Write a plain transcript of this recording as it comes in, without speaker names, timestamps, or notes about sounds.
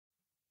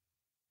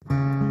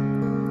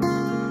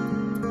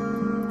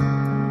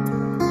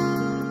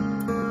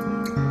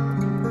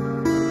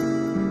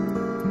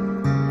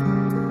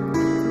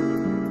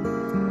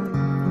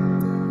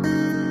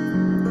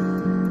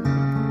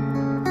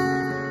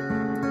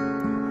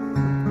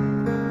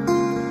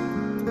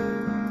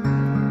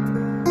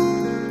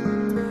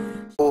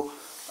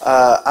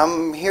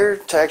I'm here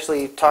to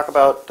actually talk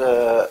about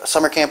the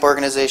summer camp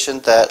organization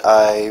that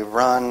I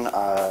run.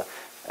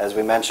 As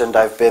we mentioned,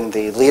 I've been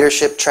the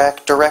leadership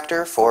track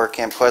director for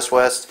Camp Quest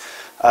West,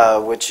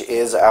 which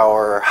is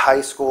our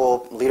high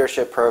school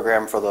leadership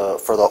program for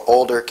the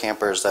older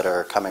campers that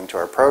are coming to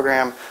our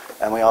program.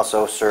 And we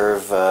also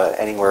serve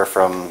anywhere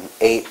from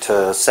 8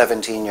 to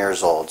 17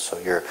 years old. So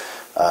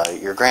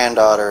your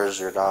granddaughters,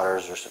 your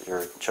daughters,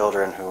 your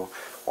children who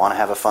want to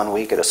have a fun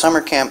week at a summer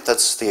camp,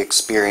 that's the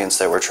experience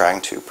that we're trying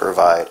to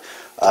provide.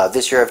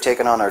 This year I've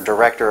taken on our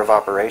director of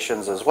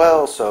operations as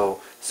well, so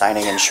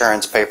signing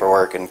insurance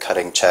paperwork and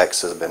cutting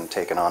checks has been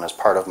taken on as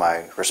part of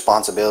my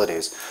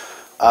responsibilities.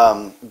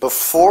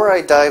 Before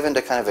I dive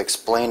into kind of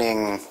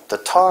explaining the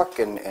talk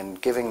and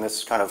giving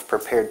this kind of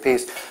prepared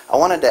piece, I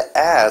wanted to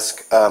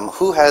ask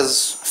who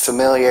has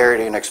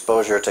familiarity and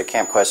exposure to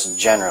Camp Quest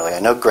generally? I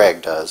know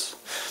Greg does,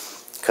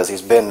 because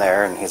he's been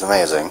there and he's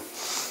amazing.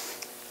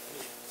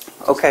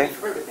 Okay,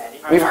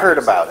 we've heard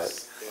about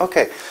it.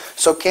 Okay,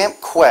 so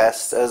Camp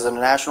Quest as a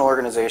national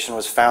organization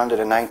was founded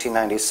in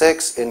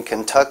 1996 in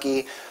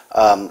Kentucky,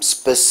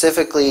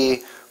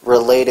 specifically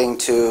relating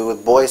to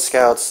Boy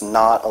Scouts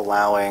not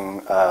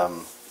allowing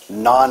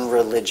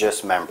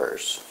non-religious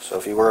members. So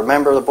if you were a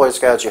member of the Boy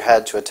Scouts, you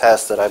had to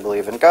attest that I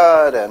believe in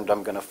God and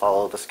I'm going to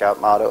follow the Scout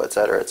motto,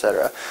 etc.,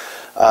 etc.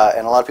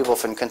 And a lot of people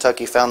from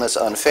Kentucky found this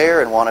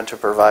unfair and wanted to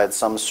provide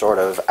some sort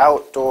of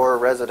outdoor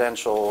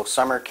residential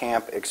summer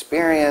camp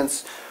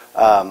experience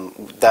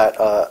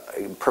that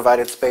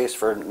provided space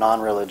for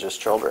non-religious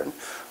children.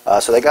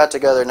 So they got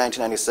together in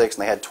 1996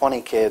 and they had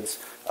 20 kids,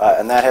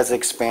 and that has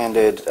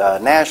expanded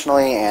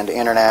nationally and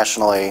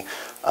internationally.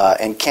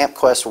 And Camp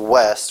Quest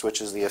West, which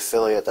is the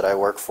affiliate that I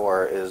work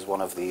for, is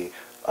one of the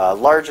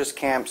largest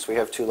camps. We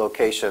have 2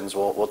 locations.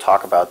 We'll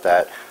talk about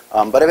that.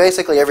 But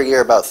basically every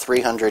year about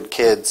 300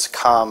 kids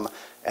come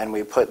and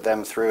we put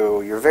them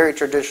through your very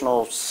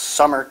traditional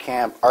summer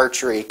camp,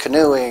 archery,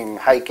 canoeing,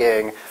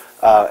 hiking,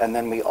 and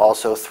then we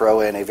also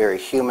throw in a very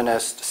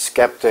humanist,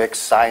 skeptic,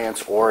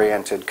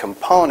 science-oriented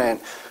component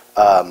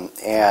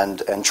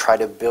and try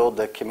to build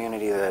the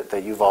community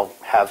that you all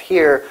have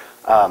here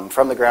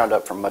from the ground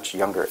up from a much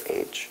younger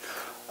age.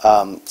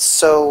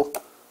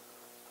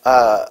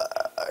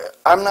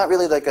 I'm not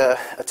really like a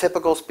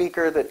typical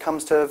speaker that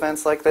comes to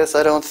events like this,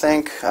 I don't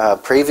think.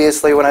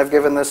 Previously when I've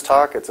given this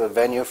talk, it's a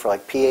venue for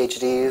like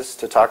PhDs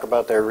to talk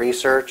about their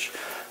research,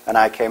 and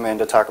I came in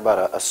to talk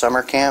about a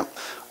summer camp.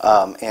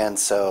 And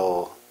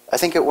so I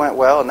think it went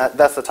well, and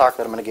that's the talk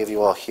that I'm going to give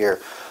you all here.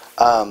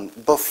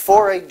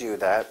 Before I do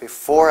that,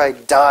 before I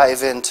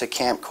dive into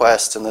Camp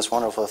Quest and this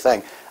wonderful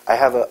thing, I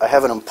have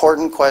an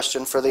important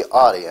question for the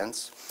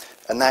audience,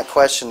 and that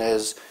question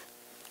is,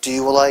 do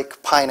you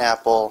like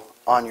pineapple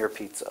on your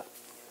pizza?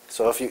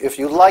 So if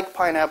you like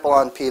pineapple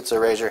on pizza,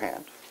 raise your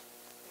hand.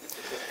 It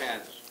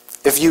depends.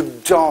 If you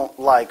don't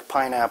like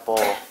pineapple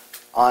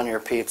on your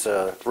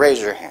pizza, raise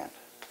your hand.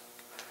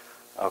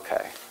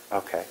 Okay,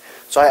 okay.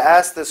 So I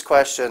asked this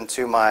question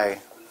to my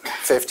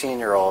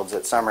 15-year-olds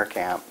at summer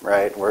camp,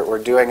 right? We're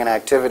doing an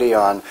activity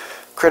on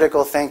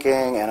critical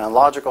thinking and on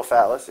logical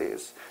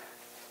fallacies.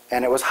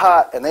 And it was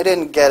hot, and they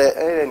didn't get it.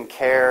 They didn't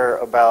care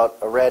about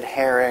a red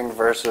herring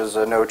versus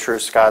a no true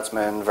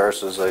Scotsman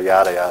versus a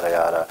yada, yada,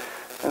 yada.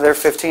 And they're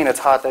 15, it's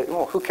hot.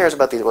 Well, who cares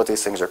about what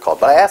these things are called?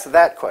 But I asked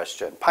that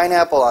question,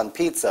 pineapple on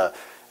pizza,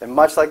 and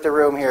much like the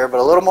room here, but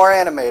a little more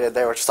animated,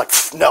 they were just like,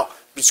 no,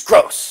 it's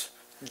gross.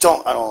 I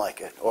don't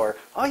like it. Or,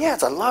 oh yeah,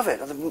 I love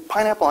it.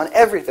 Pineapple on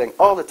everything,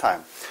 all the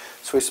time.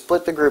 So we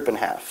split the group in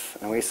half.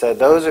 And we said,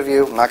 those of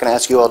you, I'm not going to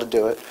ask you all to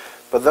do it,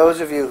 but those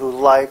of you who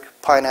like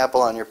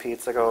pineapple on your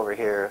pizza, go over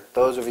here.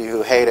 Those of you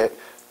who hate it,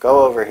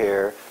 go over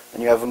here.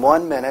 And you have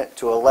 1 minute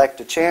to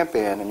elect a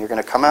champion, and you're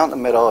going to come out in the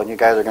middle, and you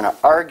guys are going to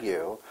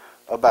argue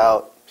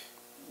about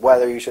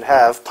whether you should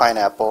have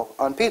pineapple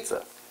on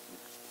pizza.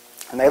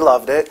 And they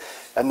loved it.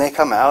 And they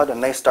come out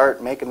and they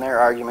start making their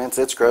arguments.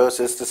 It's gross,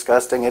 it's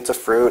disgusting, it's a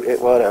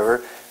fruit,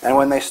 whatever. And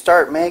when they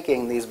start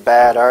making these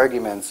bad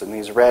arguments and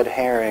these red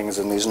herrings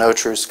and these no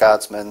true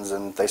Scotsmans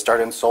and they start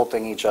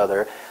insulting each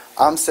other,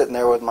 I'm sitting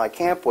there with my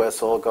camp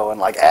whistle going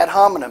like, ad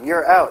hominem,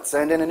 you're out,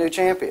 send in a new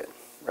champion,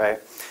 right?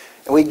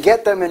 And we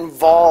get them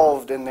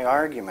involved in the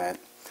argument.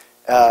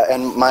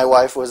 And my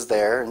wife was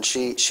there, and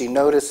she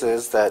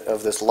notices that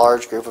of this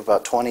large group of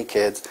about 20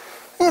 kids,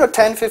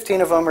 10,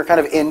 15 of them are kind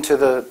of into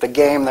the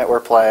game that we're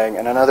playing,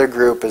 and another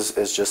group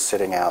is just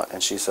sitting out.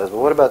 And she says,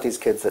 well, what about these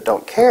kids that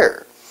don't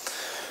care?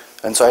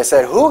 And so I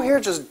said, who here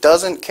just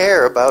doesn't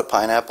care about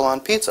pineapple on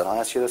pizza? And I'll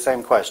ask you the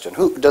same question.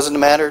 Who doesn't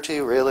matter to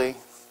you, really?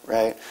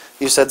 Right?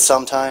 You said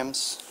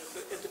sometimes.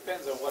 It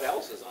depends on what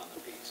else is on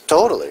the pizza.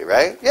 Totally,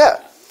 right?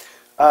 Yeah.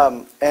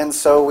 And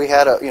so we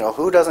had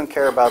who doesn't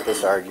care about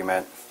this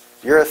argument?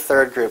 You're a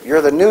third group.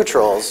 You're the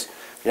neutrals.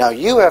 Now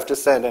you have to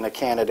send in a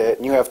candidate,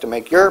 and you have to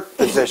make your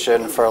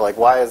position for like,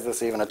 why is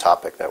this even a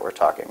topic that we're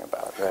talking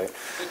about, right?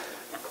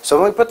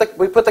 So when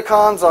we put the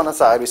cons on the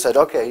side, we said,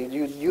 okay,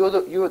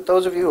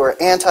 those of you who are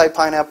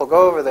anti-pineapple,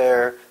 go over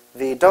there.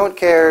 The don't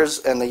cares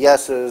and the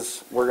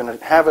yeses, we're going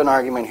to have an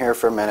argument here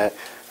for a minute,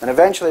 and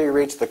eventually we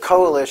reach the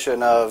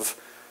coalition of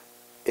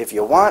if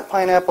you want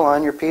pineapple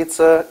on your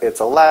pizza, it's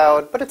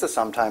allowed, but it's a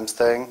sometimes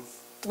thing.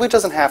 It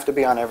doesn't have to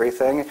be on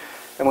everything.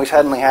 And we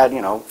suddenly had,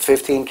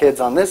 15 kids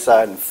on this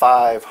side and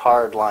 5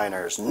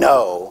 hardliners.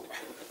 No,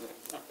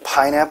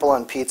 pineapple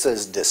on pizza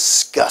is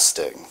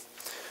disgusting.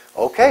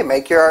 Okay,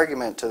 make your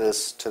argument to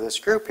this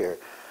group here.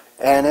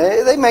 And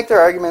they make their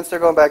arguments, they're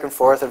going back and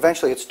forth.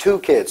 Eventually it's 2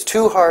 kids,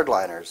 2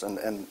 hardliners.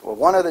 And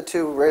one of the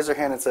 2 raised their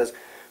hand and says,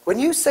 when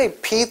you say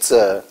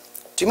pizza,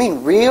 do you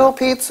mean real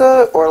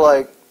pizza or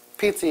like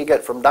pizza you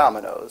get from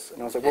Domino's?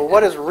 And I was like, well,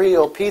 what is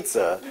real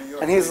pizza?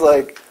 And he's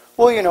like,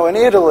 well, in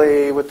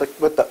Italy with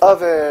the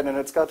oven and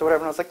it's got the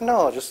whatever. And I was like,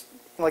 no, just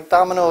like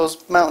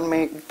Domino's mountain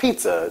meat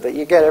pizza that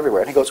you get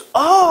everywhere. And he goes,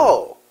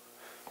 oh!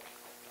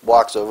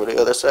 Walks over to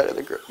the other side of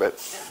the group. Right?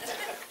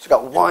 So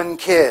got 1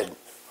 kid,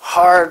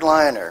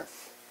 hardliner.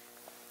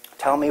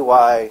 Tell me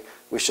why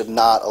we should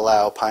not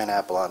allow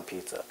pineapple on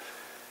pizza.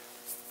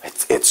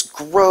 It's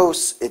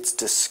gross. It's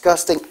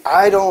disgusting.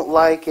 I don't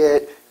like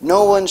it.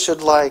 No one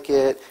should like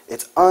it.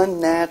 It's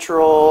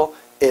unnatural.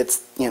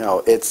 It's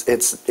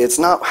it's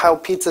not how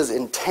pizza's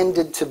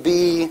intended to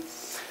be.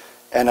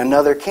 And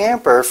another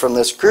camper from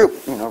this group,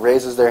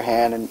 raises their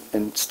hand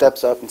and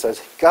steps up and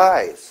says,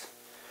 guys,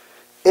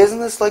 isn't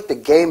this like the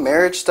gay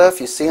marriage stuff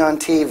you see on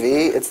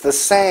TV? It's the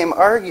same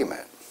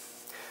argument.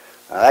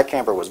 That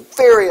camper was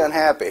very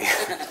unhappy.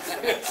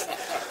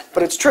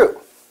 But it's true,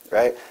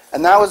 right?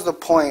 And that was the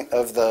point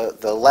of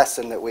the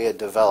lesson that we had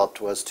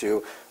developed, was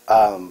to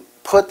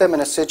put them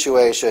in a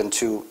situation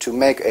to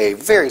make a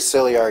very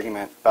silly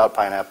argument about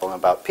pineapple and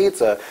about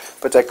pizza,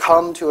 but to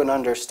come to an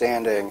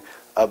understanding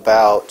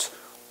about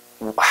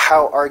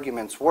how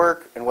arguments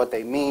work and what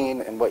they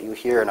mean and what you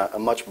hear in a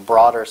much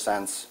broader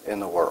sense in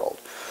the world.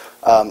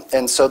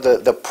 And so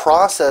the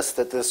process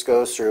that this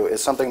goes through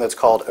is something that's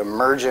called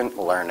emergent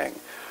learning.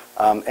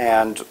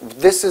 And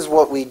this is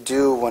what we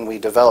do when we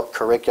develop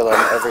curriculum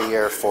every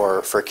year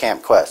for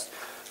Camp Quest.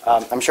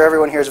 I'm sure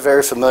everyone here is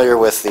very familiar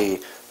with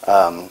the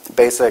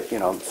basic,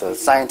 the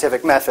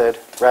scientific method,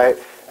 right?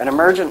 And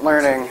emergent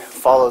learning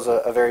follows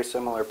a very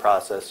similar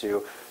process.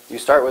 You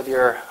start with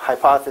your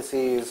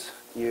hypotheses,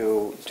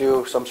 you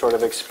do some sort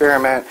of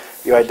experiment,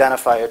 you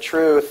identify a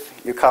truth,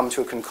 you come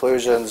to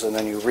conclusions, and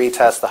then you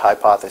retest the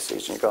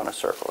hypotheses and you go in a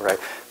circle, right?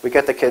 We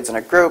get the kids in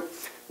a group,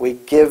 we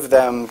give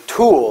them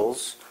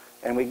tools,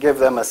 and we give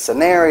them a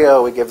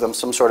scenario, we give them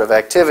some sort of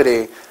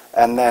activity,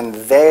 and then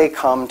they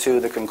come to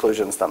the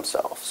conclusions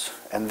themselves.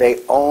 And they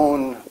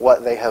own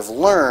what they have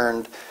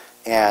learned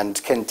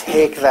and can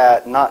take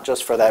that, not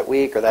just for that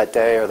week or that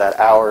day or that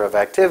hour of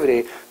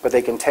activity, but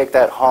they can take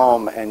that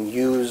home and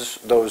use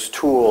those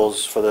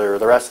tools for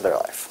the rest of their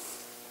life.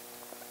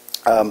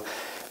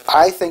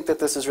 I think that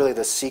this is really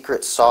the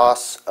secret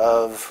sauce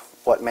of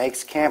what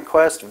makes Camp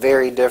Quest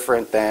very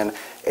different than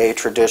a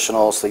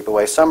traditional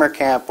sleepaway summer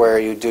camp where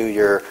you do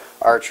your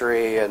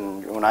archery,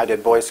 and when I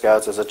did Boy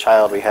Scouts as a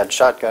child, we had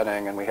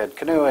shotgunning and we had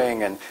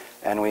canoeing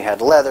and we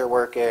had leather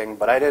working,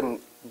 but I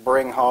didn't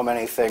bring home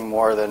anything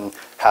more than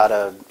how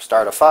to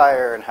start a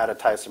fire and how to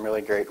tie some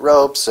really great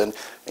ropes, and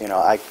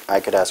I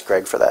could ask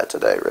Greg for that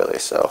today, really,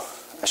 so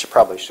I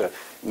probably should.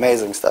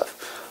 Amazing stuff.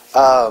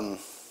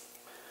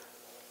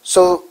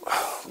 So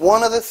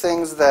one of the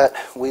things that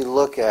we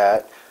look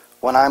at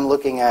when I'm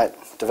looking at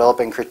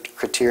developing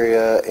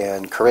criteria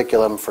and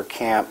curriculum for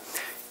camp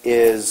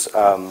is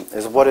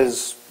what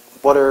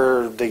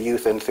are the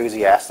youth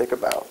enthusiastic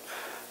about?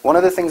 One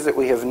of the things that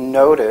we have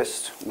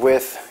noticed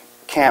with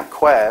Camp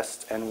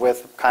Quest and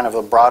with kind of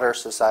a broader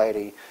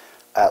society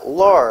at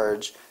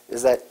large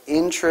is that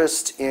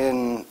interest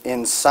in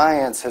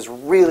science has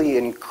really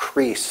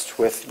increased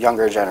with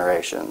younger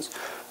generations.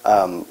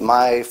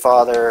 My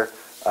father,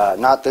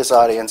 not this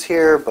audience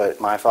here, but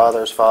my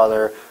father's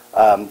father,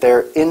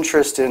 their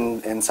interest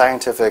in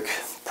scientific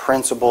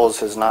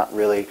principles has not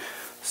really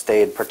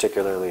stayed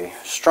particularly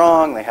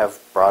strong. They have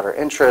broader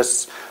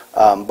interests.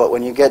 But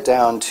when you get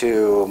down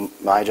to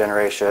my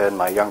generation,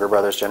 my younger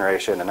brother's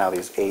generation, and now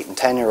these 8 and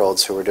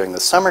 10-year-olds who we're doing the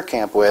summer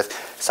camp with,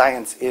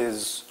 science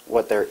is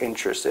what they're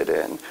interested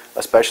in,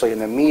 especially in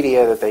the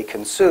media that they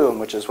consume,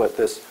 which is what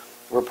this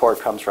report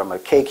comes from. A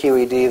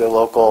KQED,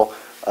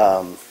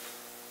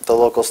 the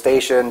local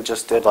station,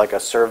 just did like a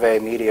survey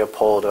media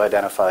poll to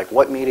identify like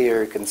what media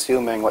are you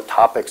consuming, what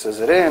topics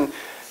is it in,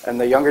 and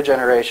the younger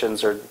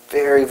generations are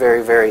very,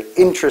 very, very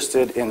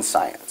interested in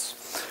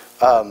science.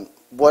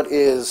 What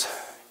is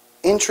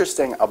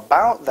interesting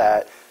about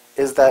that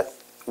is that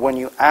when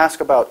you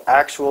ask about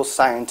actual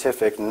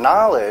scientific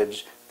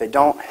knowledge, they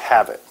don't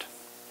have it.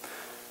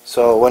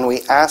 So when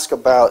we ask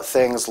about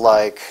things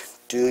like,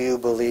 do you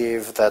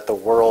believe that the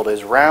world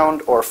is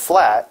round or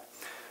flat,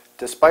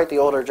 despite the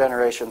older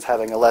generations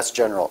having a less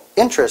general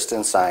interest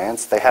in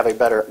science, they have a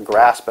better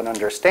grasp and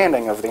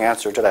understanding of the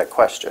answer to that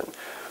question.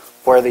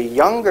 Where the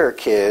younger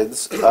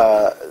kids,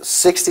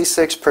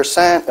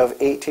 66% of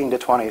 18 to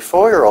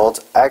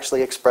 24-year-olds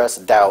actually express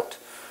doubt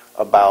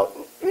about,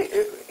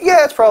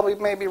 yeah, it's probably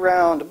maybe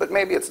round, but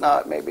maybe it's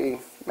not, maybe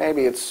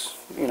it's,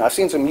 I've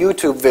seen some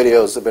YouTube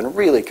videos that have been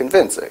really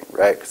convincing,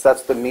 right? Because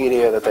that's the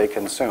media that they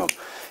consume.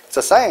 It's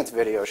a science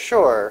video,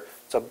 sure,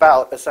 It's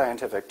about a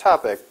scientific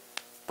topic,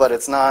 but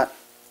it's not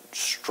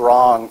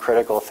strong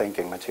critical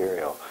thinking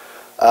material.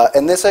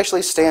 And this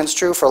actually stands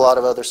true for a lot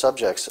of other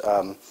subjects.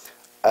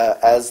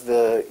 As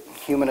the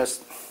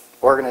humanist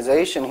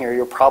organization here,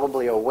 you're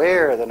probably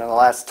aware that in the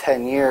last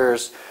 10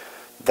 years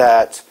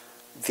that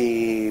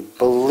the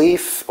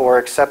belief or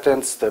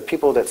acceptance, the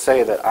people that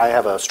say that I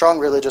have a strong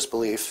religious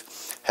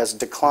belief has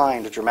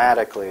declined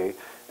dramatically,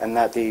 and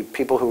that the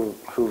people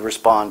who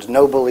respond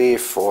no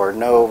belief or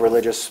no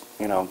religious,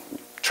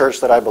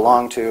 church that I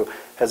belong to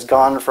has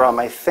gone from,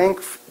 I think,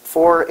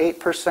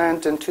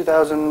 8% in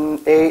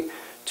 2008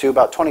 to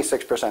about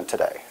 26%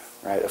 today,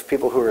 right, of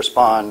people who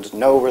respond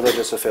no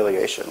religious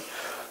affiliation.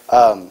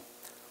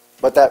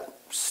 But that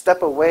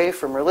step away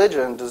from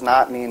religion does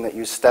not mean that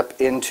you step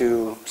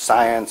into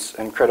science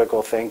and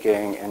critical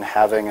thinking and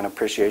having an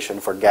appreciation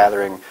for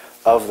gathering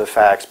of the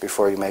facts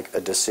before you make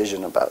a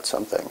decision about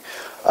something.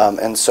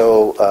 And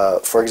so,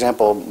 for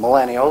example,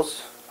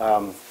 millennials,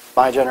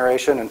 my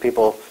generation and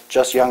people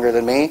just younger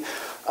than me,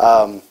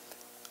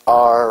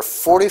 are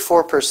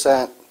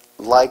 44%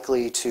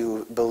 likely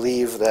to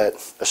believe that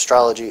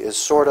astrology is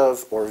sort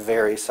of or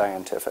very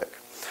scientific.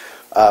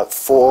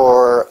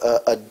 For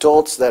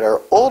adults that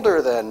are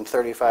older than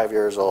 35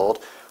 years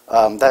old,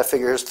 that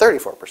figure is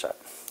 34%.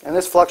 And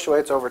this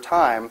fluctuates over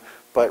time,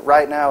 but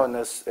right now in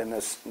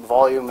this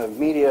volume of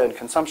media and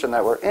consumption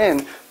that we're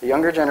in, the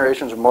younger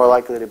generations are more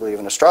likely to believe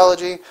in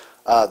astrology.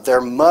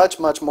 They're much,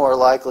 much more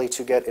likely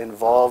to get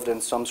involved in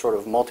some sort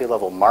of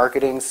multi-level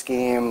marketing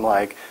scheme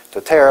like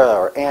doTERRA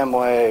or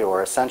Amway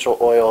or essential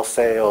oil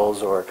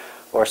sales or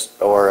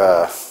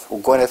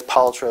Gwyneth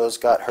Paltrow's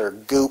got her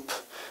Goop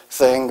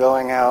thing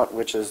going out,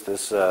 which is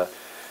this women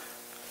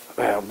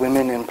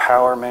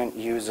empowerment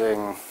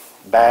using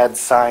bad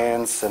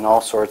science and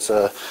all sorts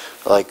of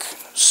like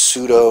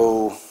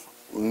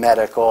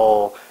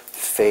pseudo-medical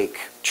fake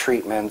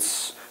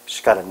treatments.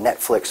 She's got a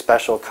Netflix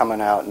special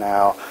coming out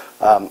now.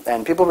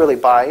 And people really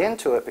buy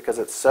into it because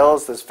it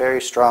sells this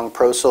very strong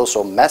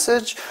pro-social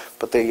message,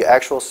 but the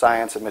actual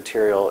science and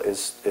material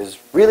is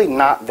really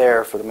not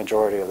there for the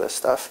majority of this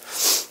stuff.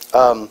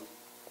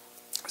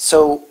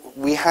 So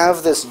we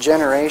have this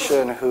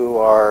generation who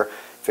are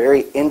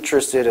very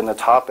interested in the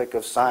topic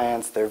of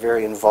science. They're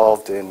very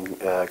involved in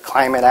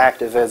climate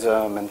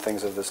activism and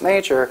things of this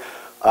nature,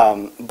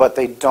 but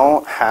they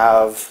don't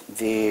have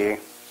the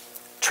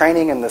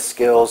training and the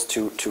skills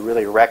to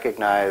really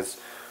recognize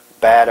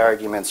bad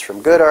arguments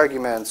from good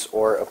arguments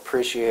or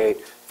appreciate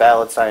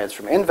valid science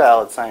from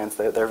invalid science.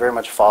 They're very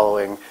much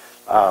following,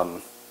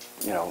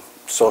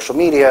 social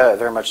media,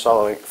 very much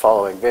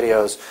following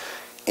videos,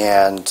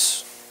 and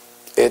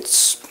it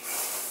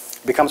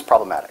becomes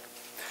problematic.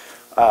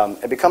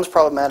 It becomes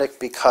problematic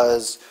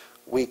because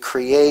we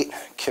create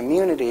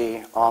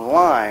community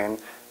online,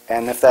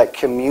 and if that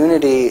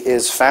community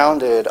is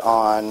founded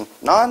on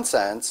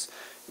nonsense,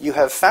 you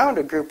have found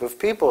a group of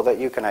people that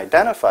you can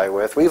identify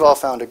with. We've all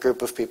found a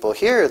group of people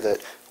here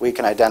that we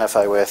can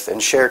identify with and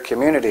share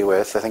community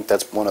with. I think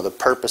that's one of the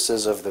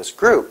purposes of this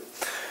group.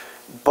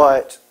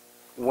 But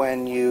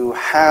when you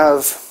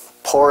have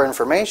poor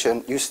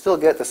information, you still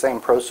get the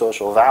same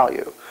pro-social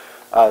value.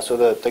 So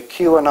the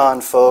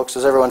QAnon folks,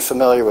 is everyone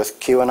familiar with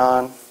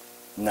QAnon?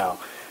 No.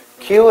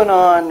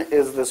 QAnon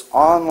is this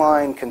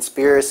online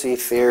conspiracy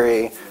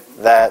theory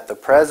that the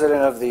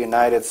President of the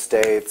United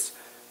States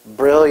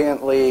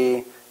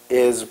brilliantly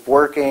is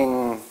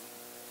working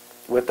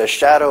with the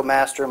shadow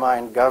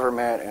mastermind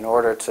government in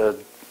order to,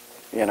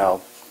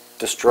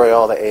 destroy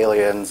all the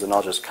aliens and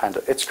all just kind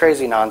of, it's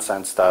crazy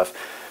nonsense stuff.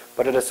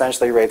 But it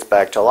essentially rates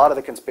back to a lot of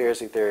the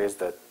conspiracy theories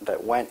that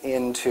went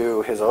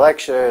into his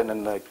election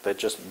and that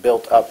just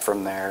built up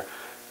from there.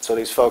 So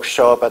these folks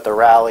show up at the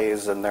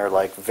rallies and they're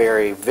like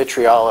very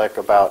vitriolic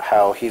about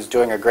how he's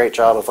doing a great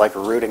job of like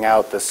rooting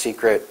out the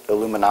secret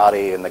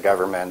Illuminati in the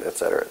government, et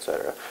cetera, et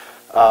cetera.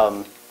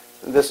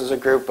 This is a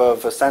group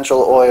of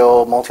essential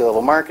oil,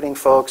 multi-level marketing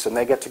folks, and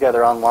they get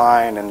together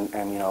online and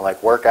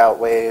work out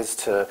ways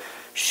to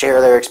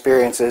share their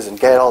experiences and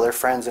get all their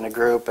friends in a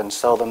group and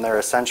sell them their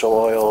essential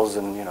oils.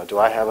 And do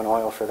I have an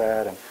oil for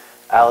that? And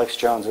Alex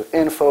Jones of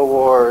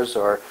InfoWars,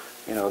 or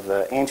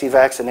the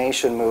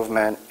anti-vaccination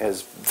movement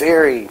is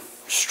very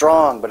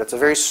strong, but it's a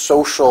very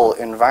social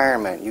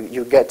environment.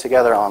 You get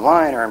together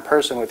online or in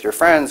person with your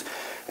friends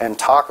and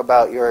talk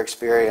about your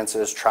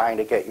experiences trying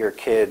to get your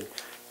kid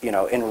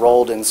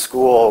enrolled in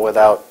school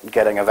without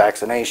getting a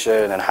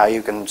vaccination and how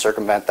you can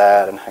circumvent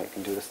that and how you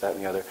can do this, that,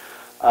 and the other.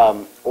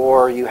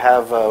 Or you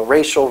have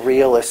racial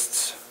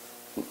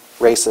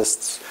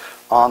racists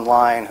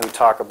online who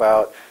talk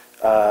about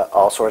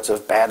all sorts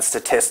of bad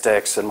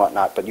statistics and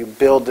whatnot, but you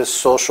build this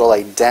social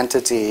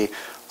identity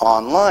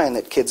online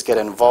that kids get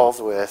involved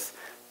with,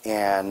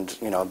 and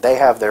they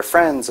have their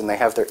friends and they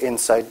have their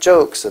inside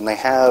jokes and they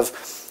have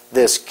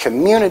this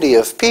community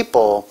of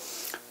people.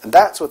 And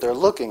that's what they're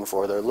looking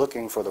for. They're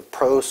looking for the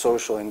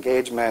pro-social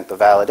engagement, the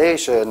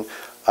validation,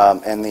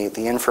 and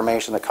the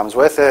information that comes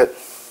with it.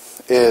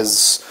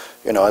 is,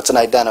 it's an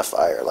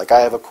identifier. Like, I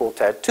have a cool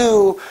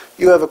tattoo,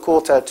 you have a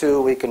cool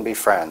tattoo, we can be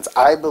friends.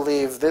 I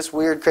believe this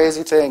weird,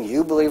 crazy thing,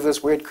 you believe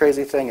this weird,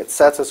 crazy thing. It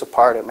sets us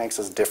apart, it makes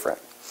us different.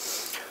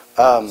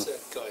 Who's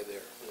that guy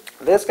there?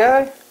 This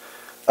guy?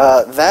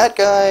 That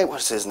guy,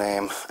 what's his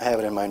name? I have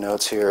it in my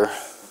notes here.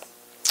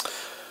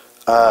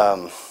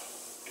 I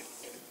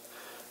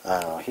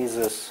don't know, he's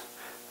this,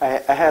 I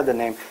had the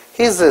name.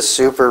 He's this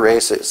super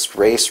racist,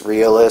 race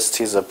realist.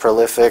 He's a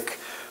prolific,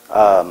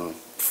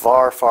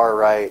 far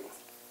right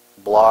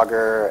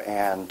blogger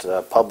and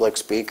public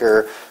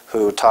speaker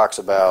who talks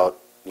about,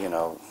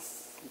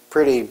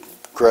 pretty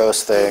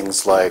gross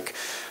things like,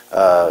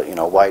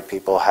 white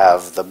people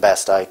have the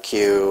best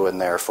IQ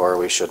and therefore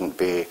we shouldn't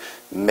be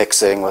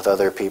mixing with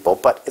other people.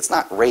 But it's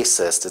not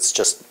racist, it's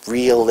just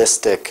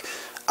realistic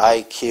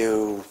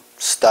IQ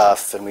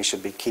stuff, and we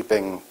should be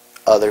keeping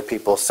other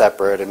people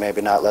separate and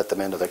maybe not let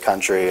them into the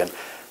country.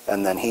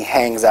 And then he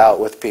hangs out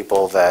with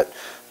people that,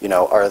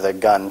 are the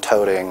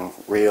gun-toting,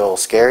 real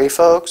scary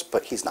folks,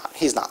 but he's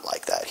not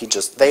like that.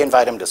 They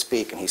invite him to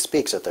speak and he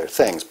speaks at their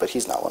things, but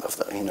he's not one of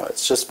them.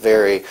 It's just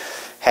very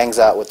hangs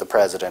out with the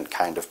president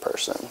kind of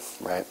person,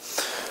 right?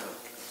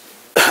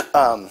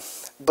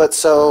 But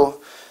so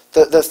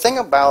the thing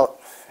about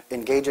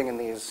engaging in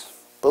these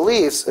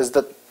beliefs is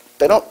that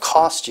they don't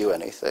cost you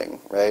anything,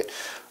 right?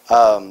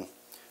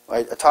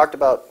 I talked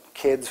about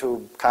kids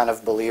who kind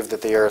of believed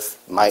that the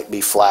earth might be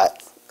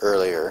flat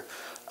earlier.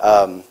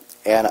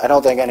 And I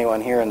don't think anyone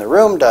here in the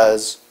room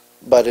does,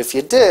 but if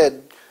you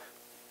did,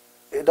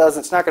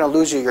 it's not going to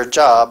lose you your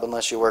job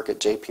unless you work at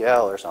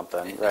JPL or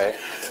something, right?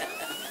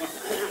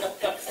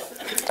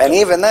 And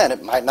even then,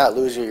 it might not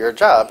lose you your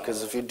job,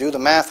 because if you do the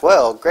math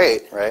well,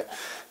 great, right?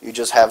 You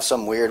just have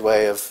some weird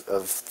way of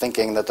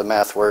thinking that the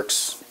math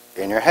works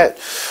in your head.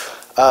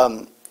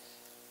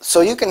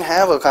 So you can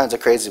have all kinds of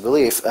crazy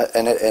belief,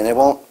 and it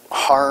won't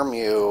harm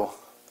you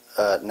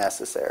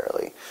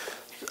necessarily.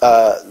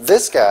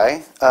 This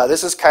guy,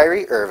 this is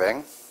Kyrie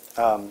Irving.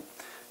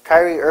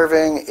 Kyrie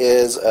Irving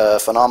is a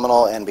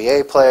phenomenal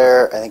NBA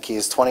player. I think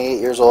he's 28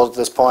 years old at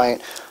this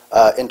point.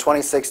 In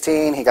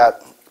 2016, he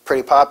got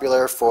pretty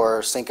popular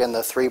for sinking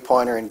the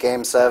three-pointer in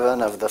Game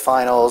 7 of the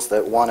finals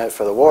that won it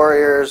for the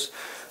Warriors.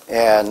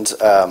 And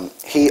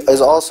he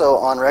is also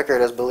on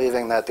record as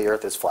believing that the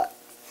earth is flat.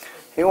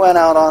 He went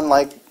out on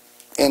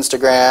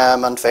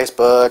Instagram, on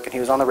Facebook, and he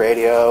was on the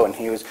radio, and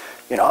he was,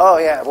 oh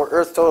yeah,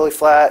 Earth's totally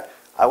flat.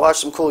 I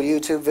watched some cool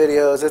YouTube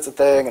videos, it's a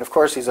thing, and of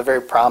course he's a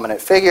very prominent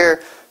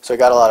figure, so he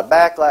got a lot of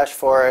backlash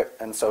for it,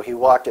 and so he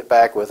walked it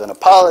back with an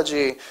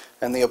apology,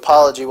 and the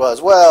apology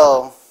was,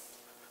 well,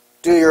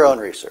 do your own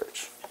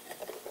research,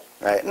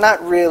 right?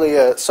 Not really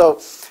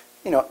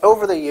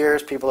over the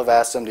years people have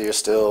asked him, do you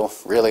still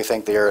really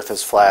think the earth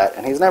is flat?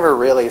 And he's never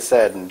really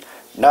said,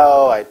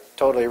 no, I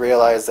totally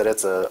realize that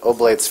it's an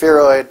oblate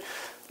spheroid.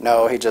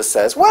 No, he just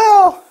says,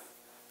 well,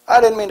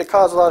 I didn't mean to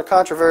cause a lot of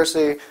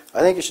controversy.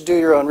 I think you should do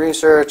your own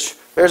research.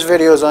 There's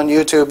videos on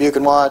YouTube you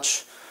can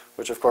watch,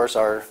 which of course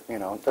are,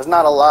 there's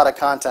not a lot of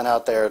content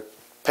out there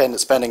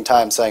spending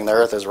time saying the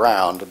earth is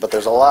round, but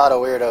there's a lot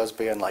of weirdos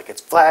being like,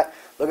 it's flat,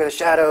 look at the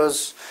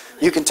shadows,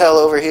 you can tell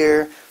over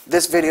here,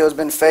 this video has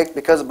been faked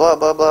because of blah,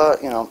 blah, blah,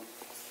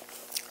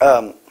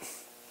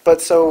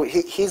 But so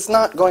he's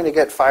not going to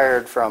get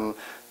fired from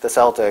the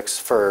Celtics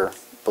for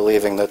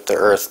believing that the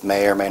earth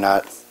may or may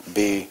not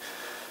be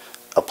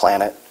a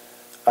planet.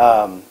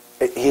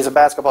 He's a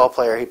basketball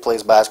player. He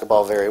plays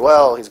basketball very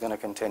well. He's going to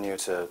continue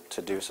to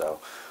do so.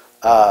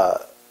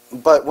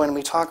 But when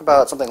we talk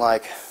about something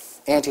like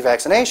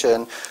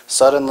anti-vaccination,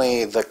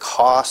 suddenly the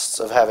costs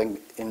of having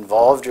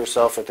involved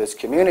yourself with this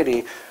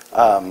community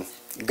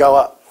go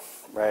up,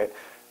 right?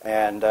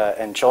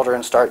 And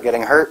children start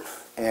getting hurt.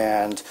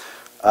 And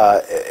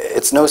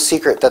it's no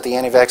secret that the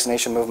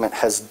anti-vaccination movement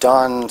has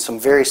done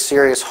some very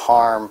serious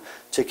harm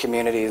to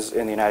communities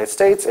in the United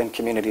States and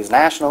communities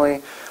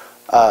nationally.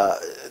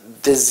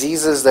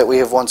 Diseases that we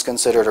have once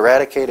considered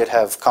eradicated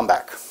have come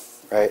back,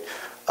 right?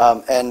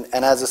 And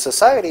as a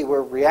society,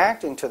 we're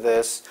reacting to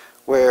this.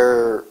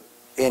 We're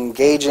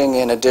engaging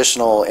in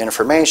additional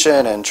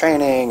information and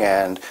training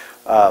and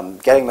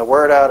getting the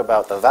word out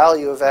about the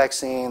value of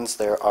vaccines.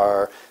 There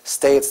are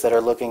states that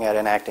are looking at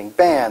enacting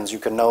bans. You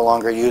can no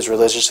longer use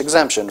religious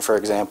exemption, for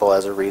example,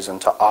 as a reason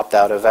to opt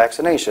out of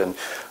vaccination.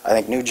 I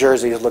think New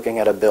Jersey is looking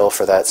at a bill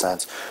for that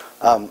sense.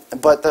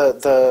 But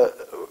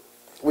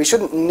we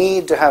shouldn't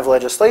need to have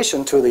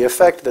legislation to the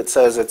effect that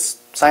says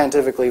it's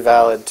scientifically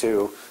valid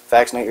to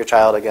vaccinate your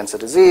child against a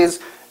disease,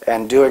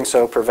 and doing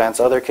so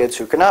prevents other kids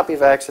who cannot be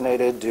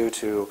vaccinated due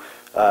to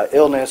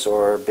illness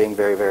or being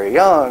very, very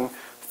young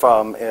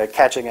from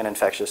catching an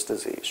infectious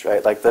disease,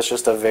 right? Like, that's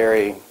just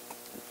the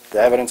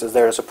evidence is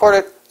there to support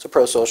it. It's a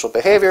pro-social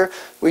behavior.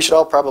 We should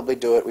all probably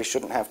do it. We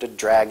shouldn't have to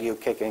drag you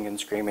kicking and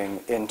screaming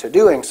into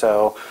doing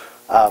so.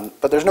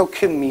 But there's no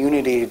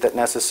community that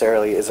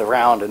necessarily is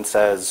around and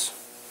says,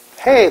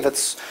 hey,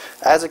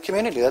 as a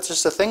community, that's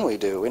just a thing we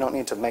do. We don't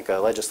need to make a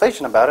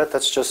legislation about it.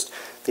 That's just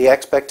the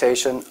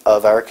expectation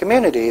of our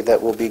community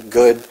that we'll be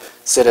good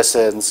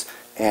citizens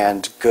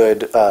and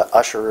good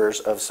usherers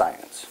of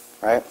science,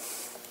 right?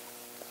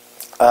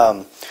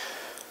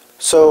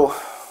 So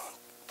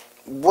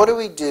what do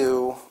we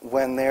do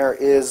when there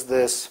is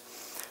this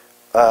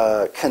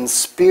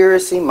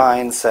conspiracy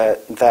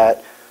mindset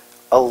that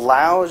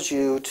allows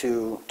you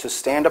to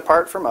stand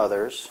apart from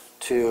others,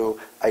 to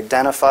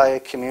identify a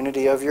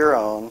community of your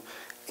own,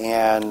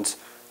 and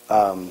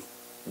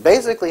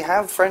basically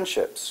have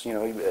friendships? You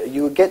know,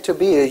 you get to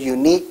be a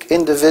unique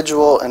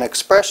individual and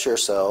express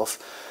yourself,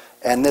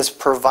 and this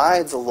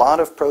provides a lot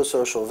of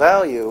pro-social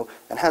value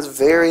and has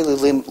very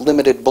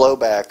limited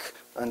blowback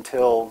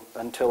until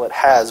it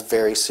has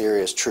very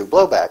serious true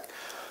blowback.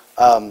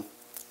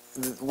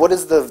 What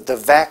is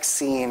the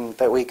vaccine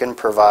that we can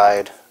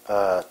provide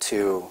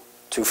to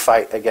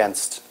fight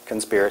against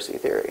conspiracy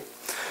theory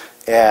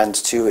and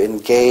to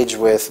engage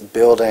with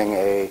building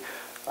a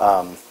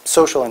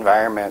social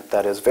environment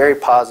that is very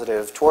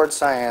positive towards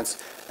science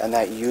and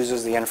that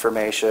uses the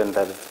information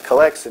that it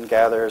collects and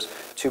gathers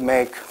to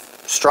make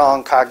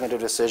strong cognitive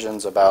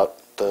decisions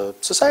about the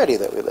society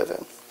that we live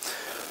in?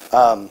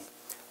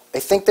 I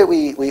think that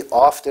we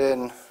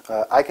often,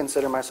 I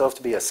consider myself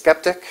to be a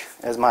skeptic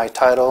as my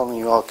title, and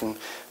you all can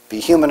be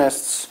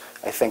humanists.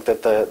 I think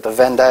that the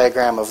Venn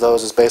diagram of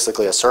those is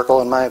basically a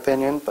circle in my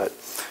opinion, but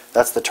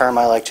that's the term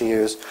I like to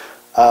use.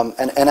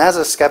 And as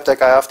a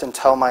skeptic, I often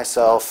tell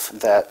myself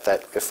that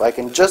if I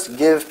can just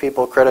give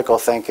people critical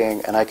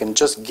thinking and I can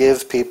just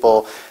give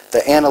people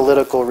the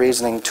analytical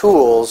reasoning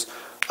tools,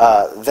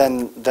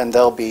 then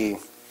they'll be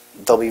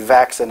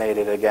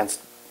vaccinated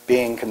against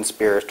being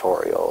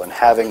conspiratorial and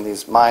having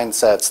these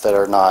mindsets that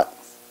are not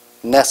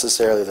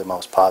necessarily the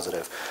most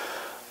positive.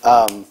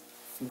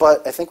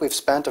 But I think we've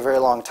spent a very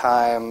long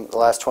time, the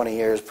last 20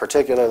 years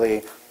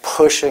particularly,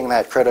 pushing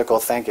that critical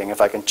thinking. If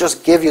I can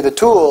just give you the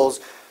tools,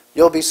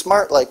 you'll be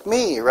smart like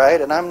me, right?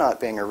 And I'm not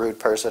being a rude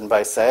person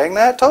by saying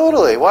that.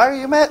 Totally. Why are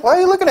you mad? Why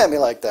are you looking at me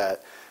like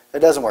that? It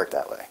doesn't work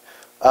that way.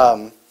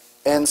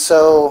 And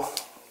so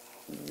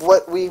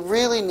what we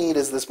really need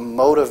is this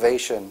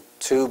motivation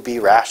to be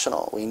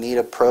rational. We need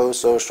a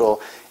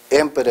pro-social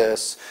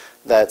impetus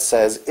that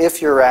says, if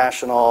you're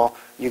rational,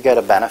 you get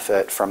a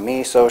benefit from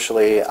me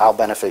socially, I'll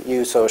benefit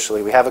you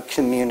socially. We have a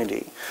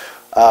community.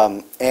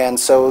 And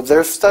so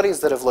there's studies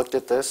that have looked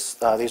at this.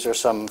 These are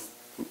some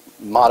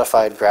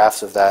modified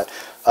graphs of that.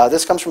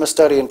 This comes from a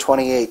study in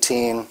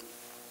 2018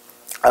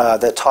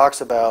 that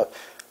talks about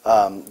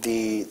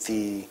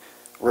the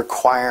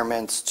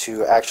requirements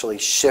to actually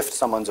shift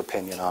someone's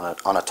opinion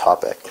on a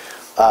topic.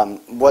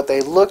 What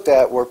they looked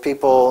at were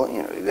people,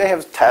 they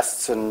have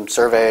tests and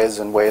surveys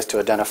and ways to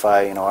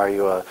identify, are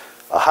you a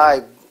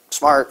high,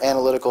 smart,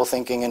 analytical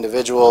thinking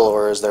individual,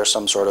 or is there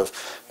some sort of,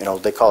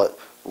 they call it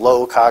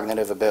low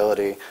cognitive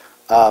ability.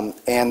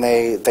 And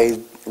they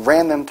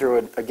ran them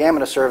through a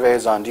gamut of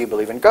surveys on, do you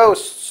believe in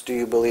ghosts? Do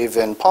you believe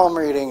in palm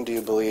reading? Do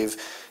you believe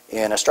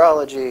in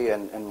astrology?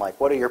 And like,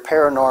 what are your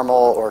paranormal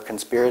or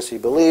conspiracy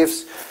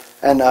beliefs?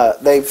 And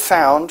they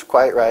found,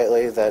 quite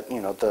rightly, that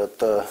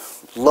the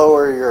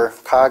lower your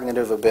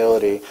cognitive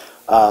ability,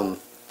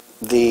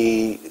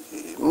 the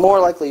more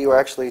likely you are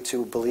actually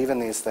to believe in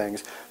these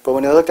things. But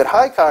when you looked at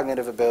high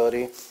cognitive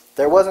ability,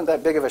 there wasn't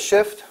that big of a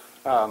shift.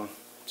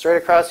 Straight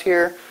across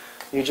here,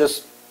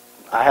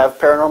 I have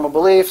paranormal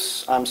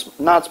beliefs, I'm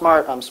not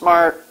smart, I'm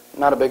smart,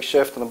 not a big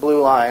shift in the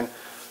blue line.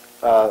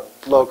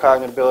 Low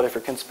cognitive ability for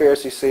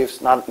conspiracy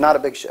beliefs, not a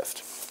big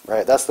shift,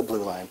 right? That's the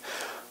blue line.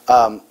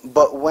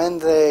 But when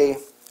they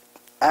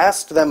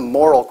asked them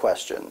moral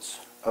questions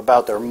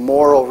about their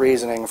moral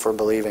reasoning for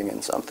believing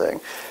in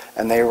something,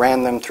 and they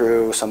ran them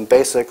through some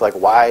basic, like,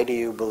 why do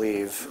you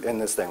believe in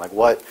this thing? Like,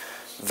 what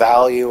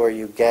value are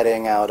you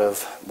getting out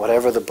of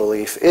whatever the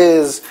belief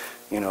is?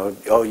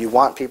 Oh, you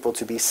want people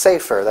to be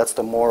safer. That's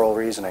the moral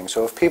reasoning.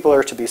 So if people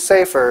are to be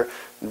safer,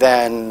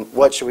 then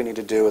what should we need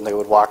to do? And they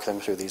would walk them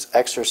through these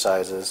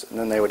exercises, and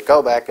then they would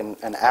go back and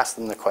ask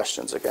them the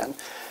questions again.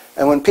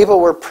 And when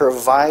people were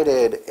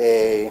provided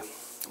a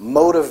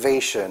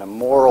motivation, a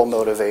moral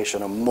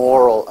motivation, a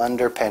moral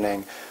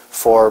underpinning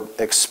for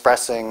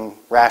expressing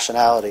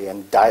rationality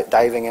and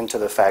diving into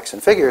the facts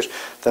and figures,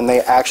 then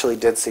they actually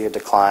did see a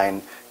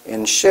decline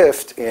in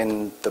shift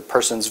in the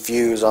person's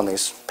views on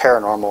these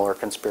paranormal or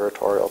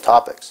conspiratorial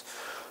topics.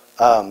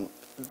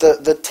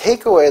 The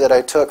takeaway that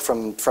I took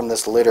from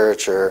this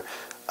literature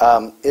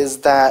is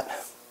that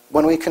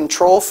when we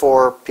control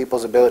for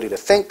people's ability to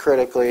think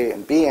critically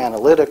and be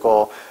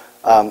analytical,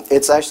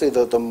 it's actually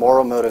the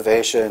moral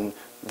motivation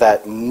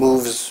that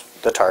moves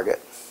the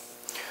target.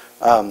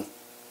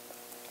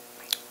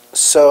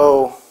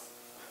 So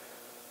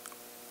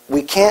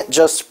we can't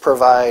just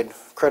provide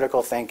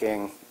critical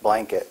thinking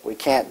blanket. We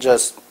can't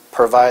just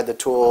provide the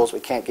tools. We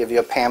can't give you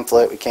a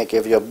pamphlet. We can't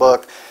give you a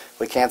book.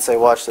 We can't say,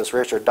 watch this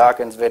Richard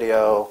Dawkins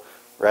video,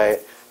 right?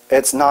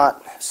 It's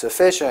not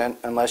sufficient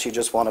unless you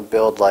just want to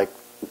build like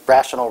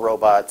rational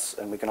robots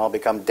and we can all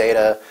become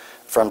Data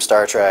from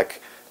Star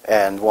Trek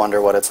and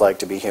wonder what it's like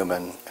to be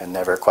human and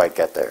never quite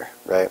get there,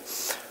 right?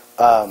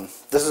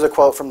 This is a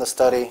quote from the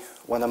study.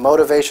 When the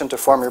motivation to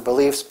form your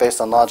beliefs based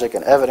on logic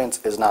and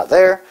evidence is not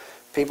there,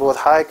 people with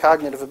high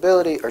cognitive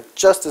ability are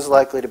just as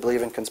likely to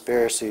believe in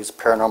conspiracies,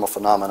 paranormal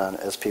phenomenon,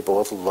 as people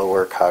with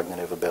lower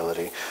cognitive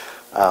ability.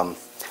 I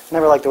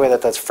never like the way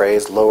that that's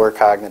phrased, lower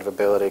cognitive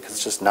ability, because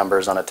it's just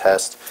numbers on a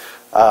test.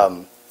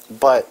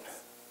 But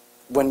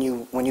when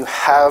you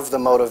have the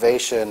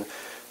motivation,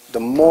 the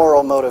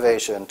moral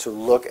motivation to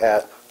look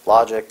at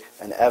logic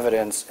and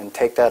evidence and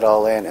take that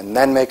all in and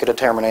then make a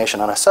determination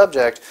on a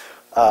subject,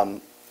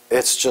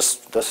 it's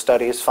just the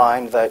studies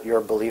find that your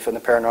belief in the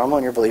paranormal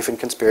and your belief in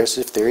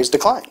conspiracy theories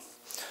decline.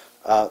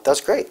 That's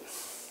great.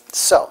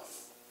 So,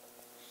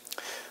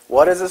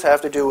 what does this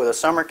have to do with a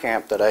summer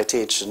camp that I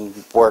teach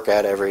and work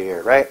at every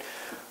year, right?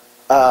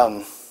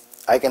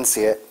 I can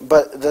see it.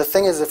 But the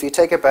thing is, if you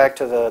take it back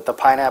to the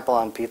pineapple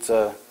on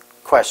pizza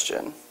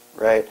question,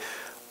 right?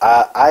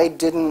 I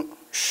didn't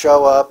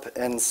show up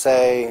and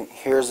say,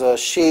 here's a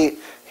sheet,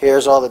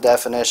 here's all the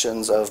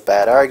definitions of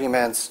bad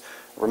arguments,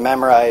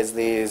 memorize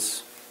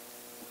these,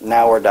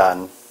 now we're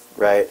done,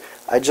 right?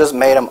 I just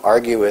made them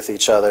argue with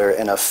each other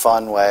in a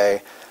fun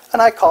way,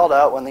 and I called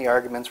out when the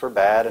arguments were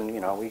bad, and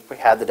we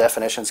had the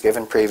definitions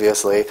given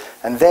previously,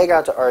 and they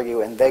got to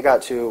argue, and they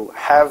got to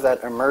have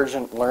that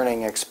emergent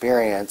learning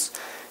experience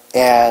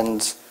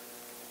and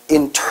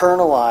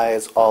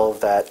internalize all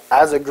of that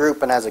as a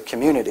group and as a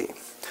community.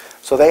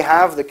 So they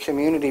have the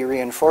community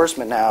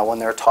reinforcement now when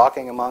they're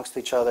talking amongst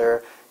each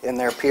other in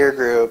their peer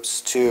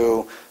groups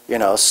to,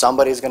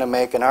 somebody's going to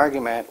make an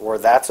argument, or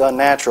that's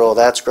unnatural,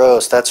 that's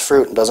gross, that's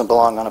fruit and doesn't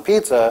belong on a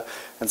pizza,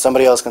 and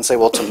somebody else can say,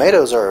 well,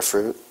 tomatoes are a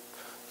fruit.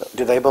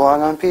 Do they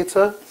belong on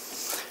pizza?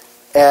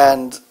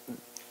 And,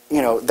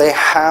 they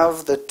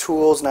have the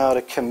tools now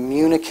to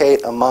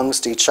communicate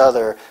amongst each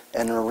other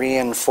and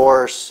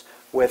reinforce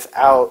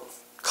without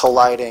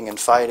colliding and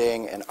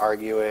fighting and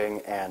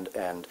arguing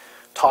and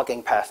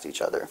talking past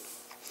each other.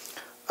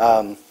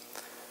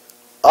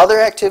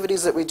 Other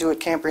activities that we do at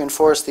camp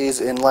reinforce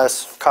these in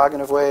less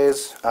cognitive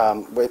ways.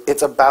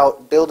 It's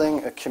about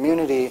building a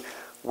community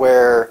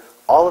where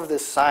all of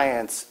this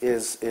science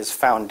is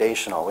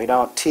foundational. We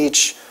don't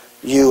teach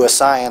you a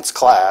science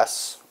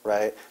class,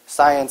 right?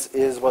 Science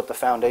is what the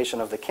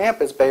foundation of the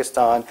camp is based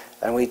on,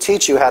 and we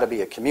teach you how to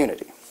be a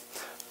community.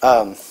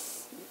 My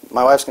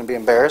wife's going to be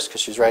embarrassed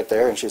because she's right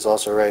there and she's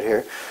also right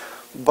here.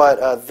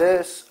 But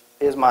this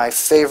is my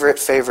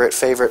favorite,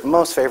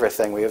 most favorite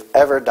thing we have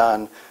ever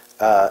done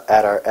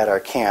at our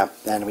camp,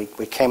 and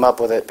we came up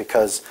with it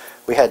because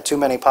we had too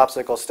many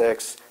popsicle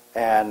sticks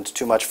and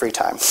too much free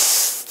time.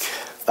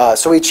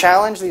 So we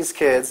challenged these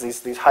kids,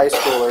 these high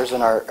schoolers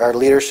in our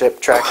leadership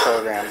track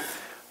program,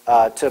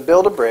 to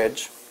build a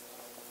bridge,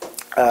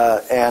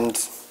 and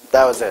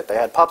that was it. They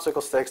had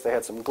popsicle sticks, they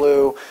had some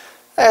glue,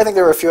 I think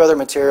there were a few other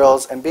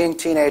materials, and being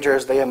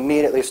teenagers, they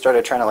immediately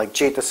started trying to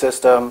cheat the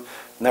system.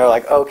 And they were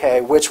like,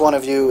 okay, which one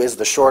of you is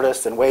the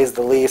shortest and weighs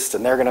the least?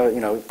 And they're going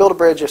to, build a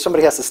bridge. If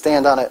somebody has to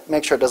stand on it,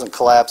 make sure it doesn't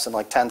collapse in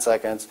 10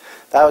 seconds.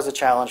 That was a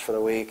challenge for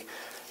the week.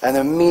 And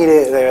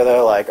immediately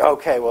they're like,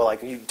 okay, well,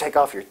 you take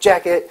off your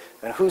jacket,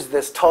 and who's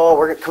this tall?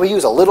 Can we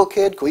use a little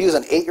kid? Can we use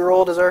an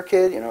 8-year-old as our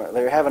kid?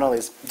 They're having all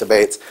these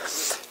debates.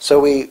 So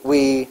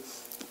we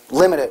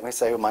limit it. We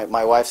say,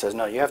 my wife says,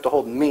 no, you have to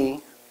hold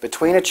me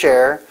between a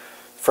chair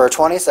for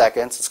 20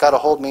 seconds. It's got to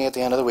hold me at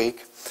the end of the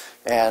week.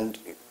 And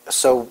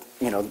so,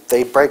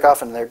 they break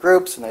off into their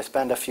groups and they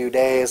spend a few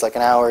days,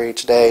 an hour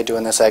each day,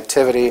 doing this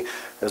activity.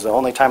 It was the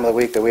only time of the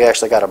week that we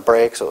actually got a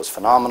break, so it was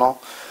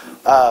phenomenal.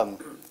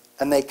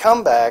 And they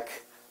come back,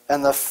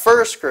 and the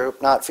first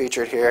group, not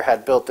featured here,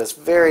 had built this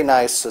very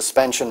nice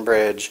suspension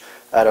bridge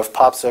out of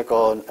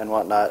popsicle and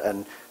whatnot,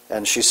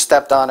 and she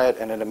stepped on it,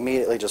 and it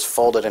immediately just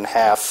folded in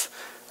half,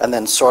 and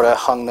then sort of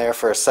hung there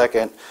for a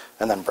second,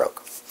 and then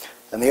broke.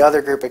 And the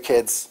other group of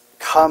kids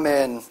come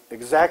in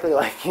exactly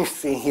like you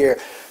see here.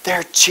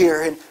 They're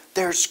cheering,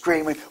 they're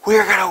screaming,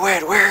 we're going to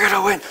win, we're going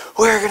to win,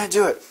 we're going to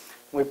do it.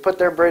 We put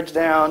their bridge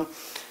down,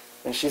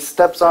 and she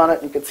steps on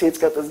it. You can see it's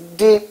got this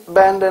deep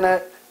bend in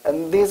it.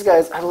 And these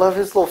guys, I love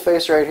his little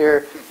face right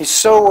here. He's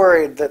so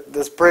worried that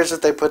this bridge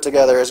that they put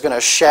together is going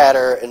to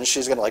shatter, and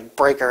she's going to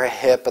break her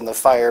hip in the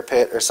fire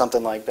pit or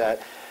something like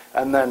that.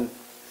 And then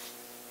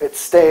it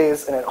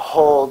stays and it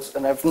holds,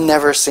 and I've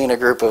never seen a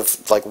group of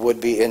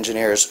would-be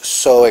engineers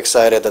so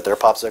excited that their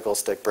popsicle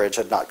stick bridge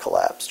had not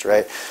collapsed,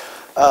 right?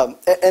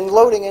 And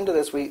loading into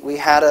this, we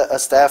had a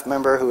staff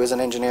member who is an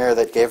engineer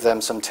that gave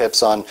them some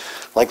tips on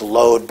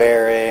load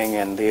bearing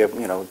and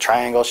the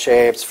triangle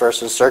shapes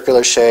versus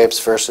circular shapes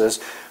versus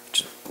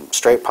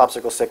straight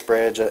popsicle stick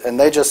bridge, and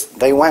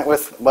they went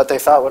with what they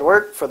thought would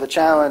work for the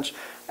challenge,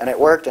 and it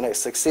worked and it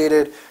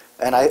succeeded.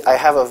 And I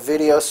have a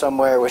video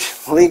somewhere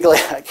which legally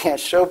I can't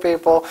show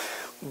people,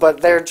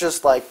 but they're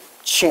just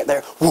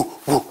they're woo,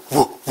 woo,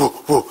 woo, woo,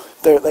 woo.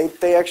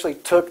 They actually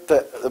took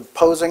the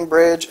posing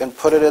bridge and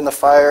put it in the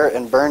fire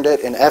and burned it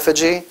in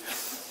effigy.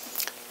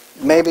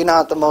 Maybe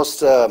not the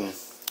most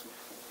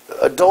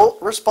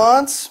adult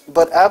response,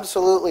 but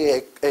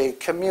absolutely a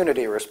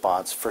community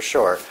response for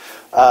sure.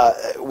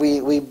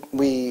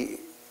 We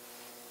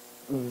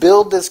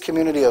build this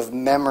community of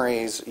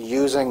memories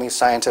using these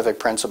scientific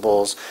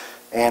principles,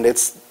 and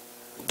it's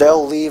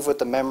they'll leave with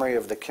the memory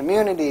of the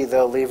community,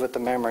 they'll leave with the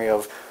memory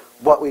of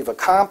what we've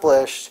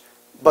accomplished,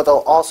 but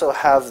they'll also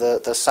have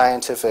the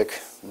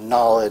scientific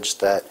knowledge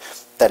that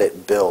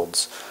it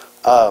builds.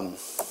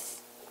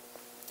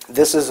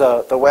 This is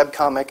the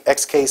webcomic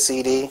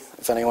XKCD,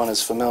 if anyone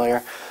is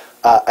familiar.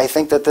 I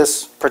think that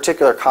this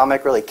particular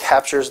comic really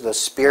captures the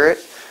spirit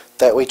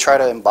that we try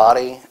to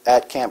embody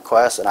at Camp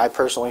Quest, and I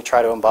personally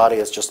try to embody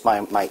as just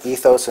my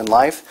ethos in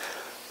life.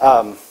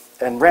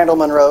 And Randall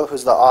Munroe,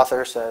 who's the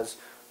author, says,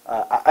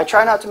 I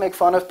try not to make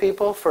fun of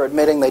people for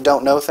admitting they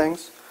don't know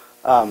things,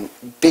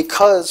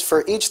 because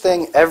for each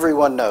thing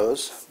everyone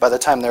knows by the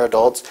time they're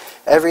adults,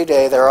 every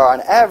day there are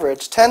on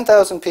average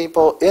 10,000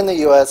 people in the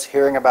U.S.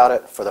 hearing about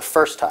it for the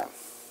first time,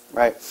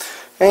 right?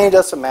 And he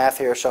does some math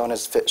here showing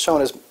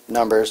his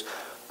numbers.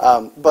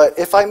 But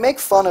if I make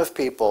fun of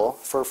people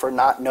for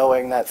not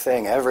knowing that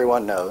thing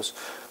everyone knows,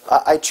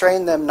 I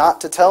train them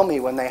not to tell me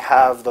when they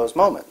have those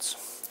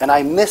moments. And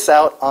I miss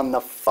out on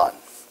the fun.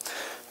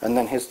 And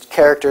then his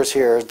characters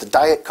here, the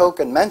Diet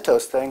Coke and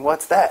Mentos thing,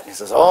 what's that? And he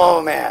says,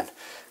 oh man,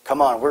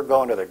 come on, we're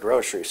going to the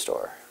grocery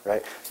store,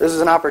 right? This is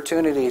an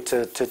opportunity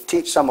to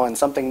teach someone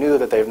something new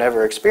that they've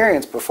never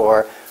experienced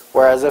before,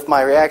 whereas if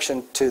my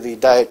reaction to the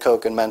Diet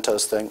Coke and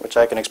Mentos thing, which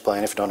I can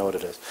explain if you don't know what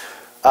it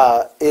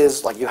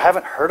is like, you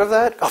haven't heard of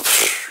that? Oh,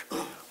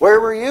 where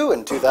were you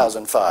in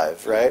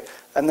 2005, right?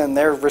 And then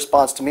their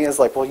response to me is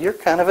like, well, you're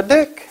kind of a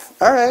dick.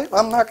 All right,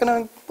 I'm not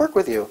going to work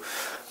with you.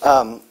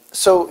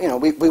 So,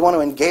 we want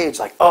to engage,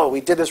 like, oh, we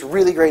did this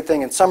really great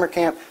thing in summer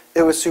camp.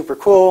 It was super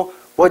cool.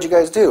 What'd you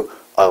guys do?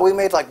 Oh, we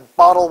made like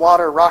bottled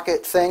water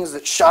rocket things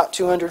that shot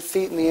 200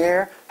 feet in the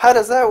air. How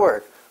does that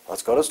work?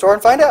 Let's go to the store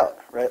and find out,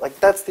 right? Like,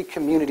 that's the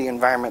community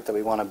environment that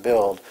we want to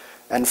build.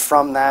 And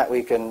from that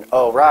we can,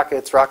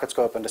 rockets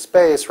go up into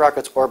space,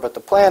 rockets orbit the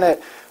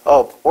planet.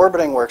 Oh,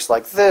 orbiting works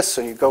like this,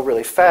 so you go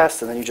really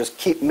fast and then you just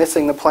keep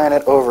missing the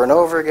planet over and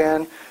over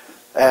again.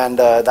 And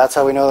that's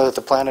how we know that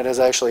the planet is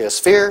actually a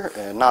sphere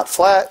and not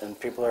flat. And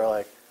people are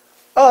like,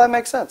 oh, that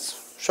makes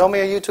sense. Show me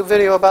a YouTube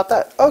video about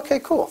that. Okay,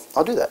 cool,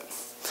 I'll do that.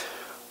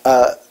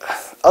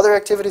 Other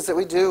activities that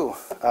we do,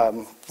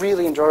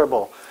 really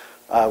enjoyable.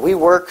 We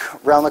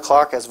work round the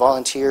clock as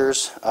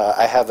volunteers.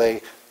 I have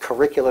a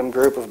curriculum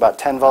group of about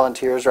 10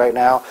 volunteers right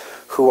now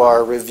who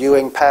are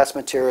reviewing past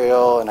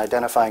material and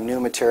identifying new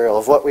material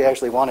of what we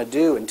actually want to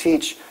do and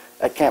teach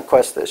at Camp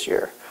Quest this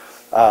year.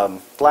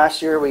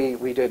 Last year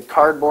we did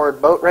cardboard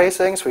boat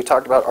racing, so we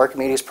talked about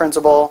Archimedes'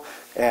 principle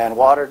and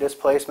water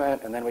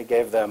displacement, and then we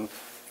gave them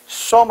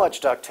so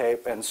much duct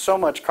tape and so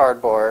much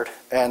cardboard,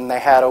 and they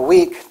had a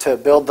week to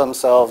build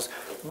themselves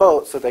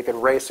boats so they could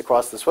race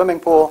across the swimming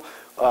pool.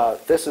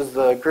 This is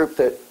the group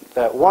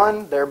that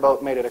won. Their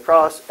boat made it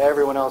across.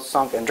 Everyone else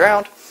sunk and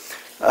drowned.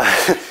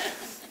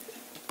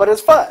 But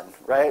it's fun,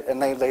 right?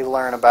 And they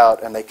learn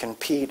about, and they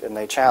compete, and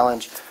they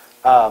challenge.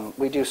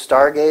 We do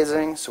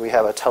stargazing, so we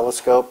have a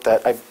telescope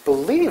that I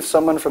believe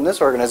someone from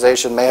this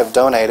organization may have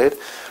donated.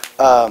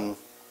 And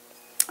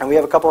we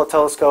have a couple of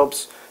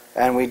telescopes,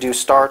 and we do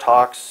star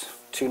talks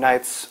 2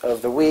 nights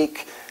of the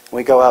week.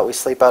 We go out, we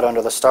sleep out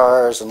under the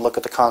stars and look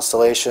at the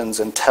constellations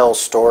and tell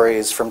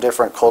stories from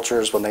different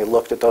cultures when they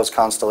looked at those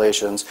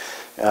constellations.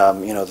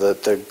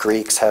 The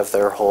Greeks have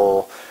their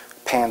whole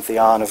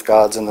pantheon of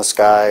gods in the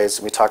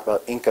skies. We talk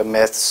about Inca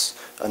myths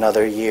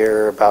another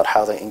year about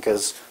how the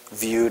Incas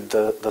viewed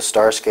the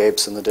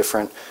starscapes and the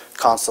different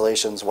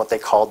constellations, what they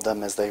called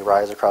them as they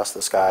rise across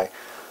the sky.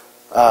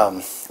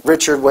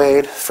 Richard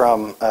Wade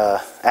from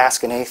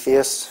Ask an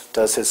Atheist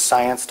does his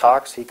science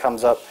talks. He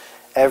comes up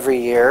every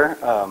year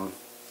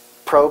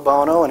pro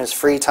bono in his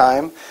free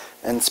time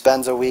and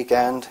spends a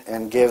weekend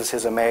and gives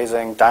his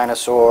amazing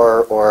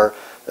dinosaur or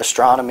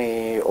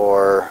astronomy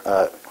or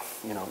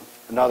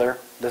another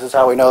 "this is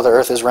how we know the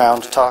earth is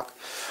round" talk.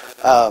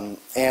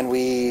 And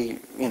we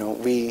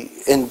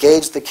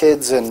engage the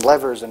kids in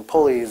levers and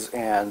pulleys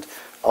and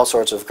all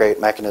sorts of great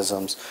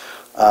mechanisms.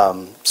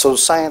 So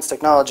science,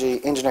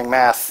 technology, engineering,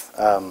 math,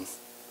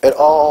 it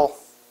all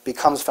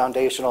becomes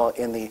foundational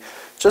in the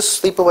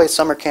just sleepaway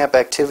summer camp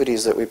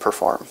activities that we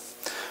perform.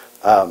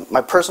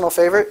 My personal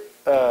favorite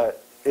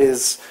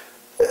is,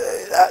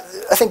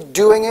 I think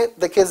doing it,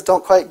 the kids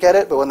don't quite get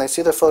it, but when they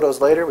see the photos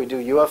later, we do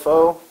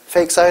UFO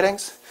fake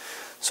sightings.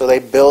 So they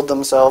build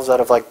themselves out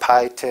of like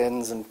pie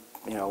tins and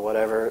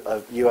whatever,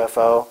 a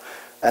UFO,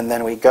 and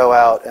then we go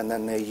out and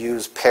then they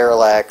use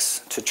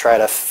parallax to try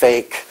to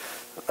fake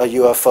a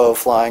UFO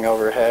flying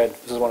overhead.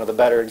 This is one of the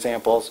better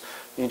examples.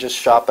 You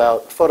just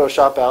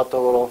Photoshop out the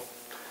little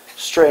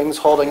strings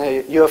holding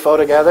a UFO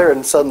together,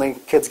 and suddenly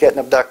kids getting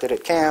abducted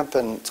at camp,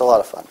 and it's a lot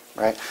of fun,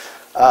 right?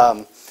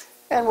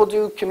 And we'll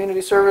do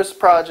community service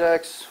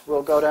projects.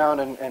 We'll go down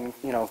and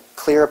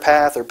clear a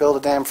path or build a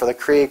dam for the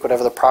creek,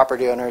 whatever the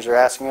property owners are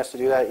asking us to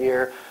do that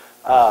year.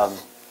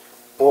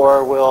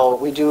 Or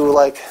we do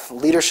like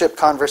leadership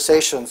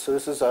conversations. So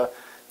this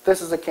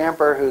is a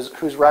camper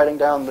who's writing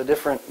down the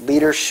different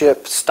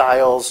leadership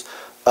styles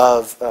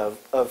of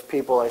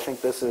people. I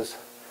think this is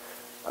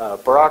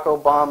Barack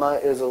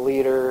Obama is a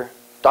leader.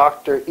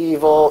 Dr.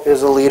 Evil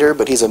is a leader,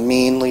 but he's a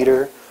mean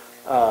leader.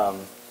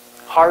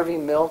 Harvey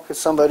Milk is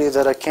somebody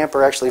that a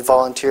camper actually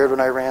volunteered when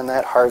I ran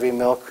that. Harvey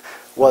Milk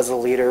was a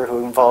leader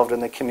who involved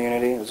in the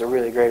community. It was a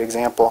really great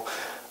example.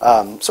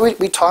 So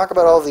we talk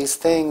about all these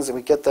things and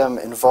we get them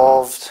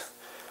involved.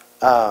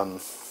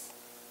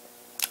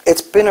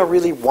 It's been a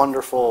really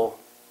wonderful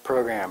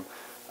program.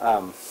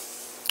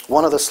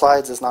 One of the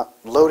slides is not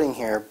loading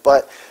here,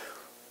 but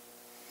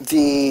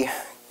the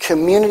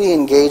community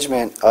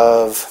engagement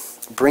of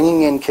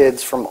bringing in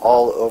kids from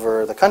all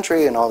over the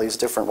country and all these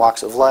different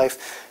walks of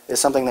life is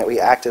something that we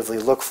actively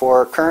look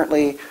for.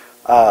 Currently,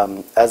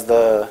 as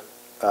the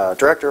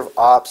Director of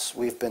Ops,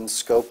 I've been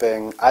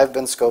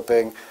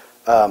scoping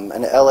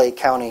an LA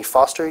County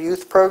foster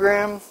youth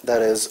program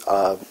that is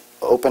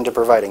open to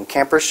providing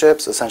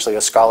camperships, essentially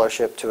a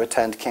scholarship to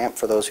attend camp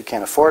for those who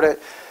can't afford it.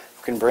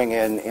 We can bring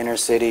in inner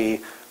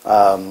city,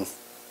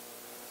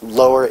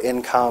 lower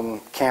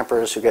income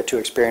campers who get to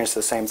experience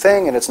the same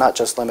thing, and it's not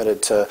just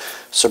limited to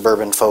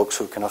suburban folks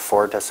who can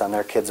afford to send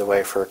their kids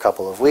away for a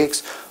couple of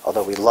weeks,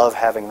 although we love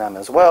having them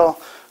as well.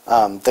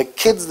 The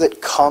kids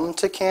that come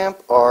to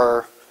camp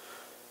are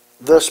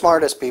the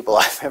smartest people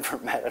I've ever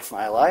met in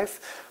my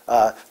life.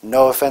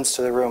 No offense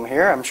to the room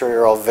here, I'm sure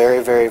you're all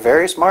very, very,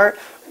 very smart,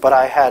 but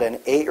I had an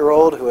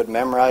 8-year-old who had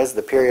memorized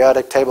the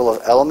periodic table of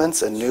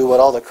elements and knew what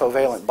all the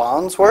covalent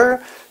bonds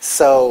were,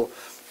 so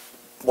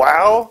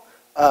wow.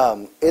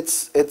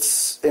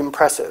 It's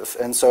impressive,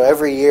 and so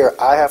every year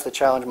I have to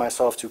challenge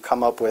myself to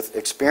come up with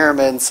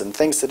experiments and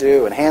things to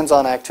do and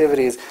hands-on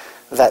activities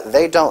that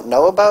they don't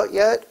know about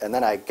yet, and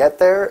then I get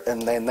there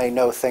and then they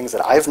know things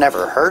that I've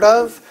never heard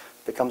of.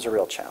 It becomes a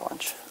real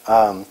challenge.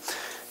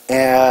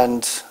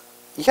 And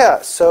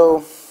yeah,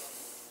 so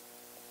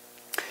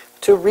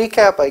to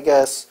recap, I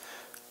guess,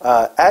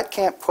 at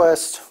Camp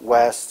Quest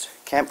West,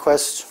 Camp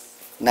Quest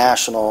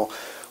National,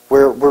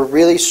 we're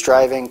really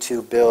striving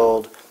to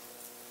build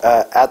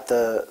at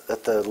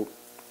the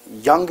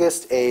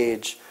youngest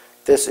age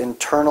this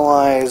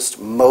internalized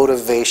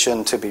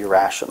motivation to be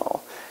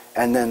rational,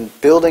 and then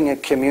building a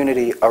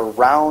community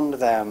around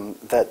them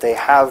that they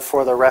have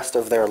for the rest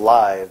of their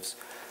lives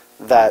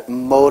that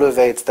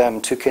motivates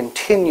them to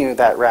continue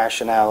that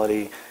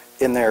rationality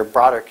in their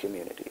broader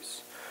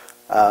communities.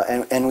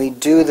 And we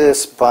do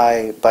this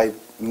by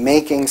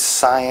making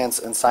science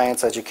and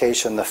science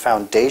education the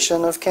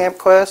foundation of Camp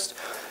Quest,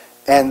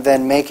 and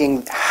then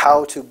making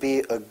how to be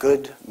a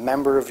good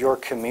member of your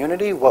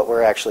community what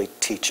we're actually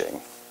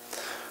teaching.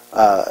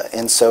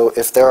 And so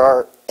if there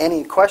are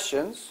any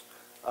questions,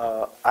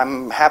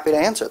 I'm happy to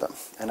answer them.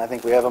 And I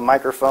think we have a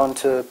microphone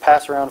to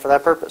pass around for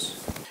that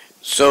purpose.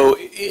 So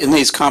in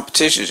these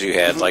competitions you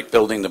had, like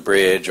building the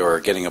bridge or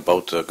getting a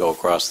boat to go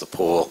across the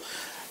pool,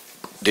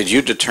 did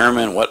you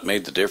determine what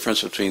made the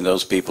difference between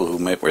those people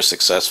who were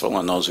successful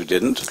and those who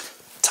didn't?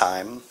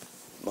 Time,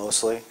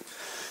 Mostly.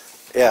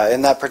 Yeah,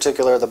 in that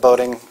particular, the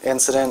boating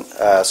incident,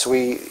 so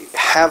we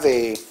have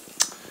a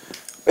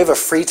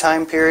free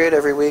time period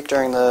every week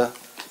during the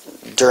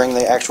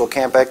actual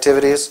camp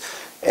activities,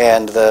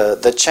 and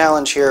the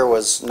challenge here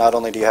was not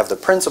only do you have the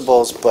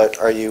principles, but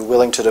are you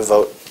willing to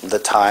devote the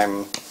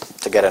time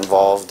to get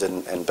involved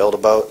and build a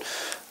boat?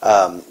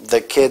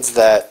 The kids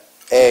that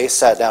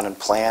sat down and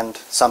planned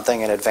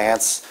something in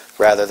advance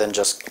rather than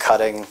just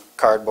cutting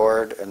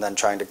cardboard and then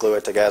trying to glue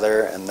it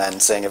together and then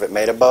seeing if it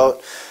made a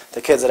boat.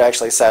 The kids that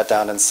actually sat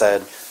down and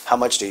said, how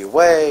much do you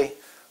weigh?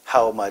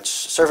 How much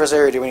surface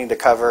area do we need to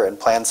cover, and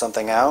plan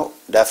something out,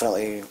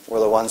 definitely were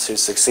the ones who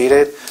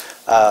succeeded.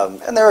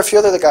 And there were a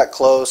few that got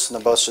close and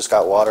the boats just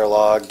got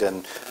waterlogged,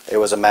 and it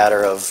was a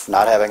matter of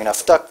not having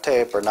enough duct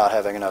tape or not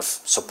having enough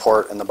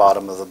support in the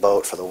bottom of the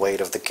boat for the weight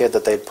of the kid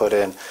that they'd put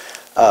in.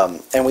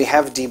 And we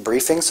have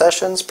debriefing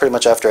sessions pretty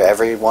much after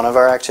every one of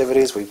our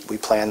activities. We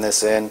plan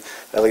this in,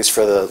 at least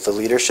for the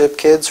leadership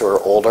kids who are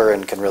older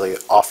and can really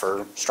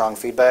offer strong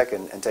feedback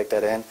and take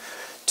that in,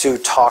 to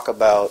talk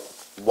about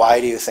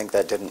why do you think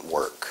that didn't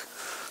work,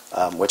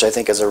 which I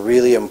think is a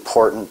really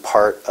important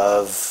part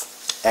of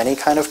any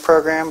kind of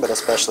program, but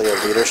especially a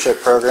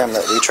leadership program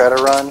that we try to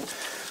run,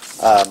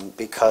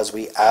 because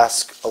we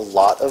ask a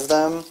lot of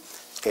them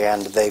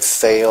and they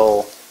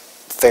fail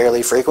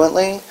fairly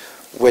frequently,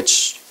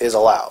 which is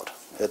allowed.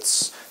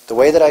 It's the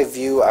way that I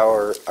view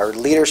our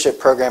leadership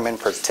program in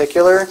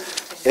particular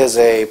is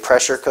a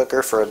pressure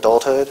cooker for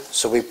adulthood.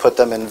 So we put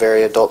them in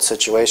very adult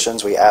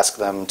situations. We ask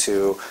them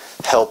to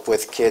help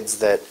with kids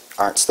that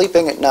aren't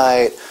sleeping at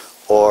night,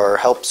 or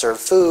help serve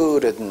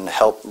food and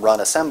help run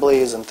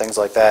assemblies and things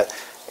like that.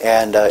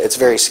 And it's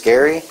very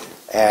scary,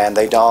 and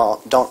they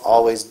don't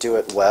always do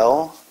it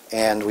well.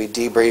 And we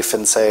debrief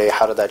and say,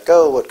 how did that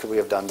go? What could we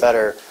have done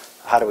better?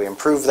 How do we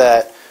improve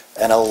that?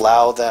 And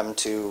allow them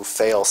to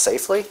fail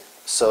safely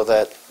so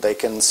that they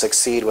can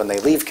succeed when they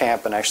leave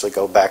camp and actually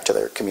go back to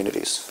their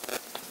communities.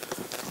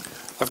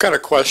 I've got a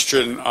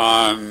question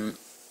on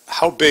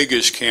how big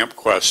is Camp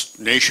Quest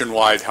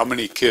nationwide? How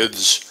many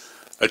kids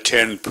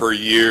attend per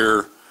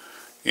year?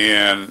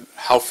 And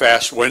how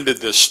fast, when did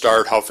this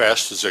start? How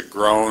fast has it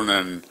grown?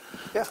 And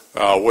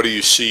what do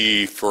you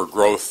see for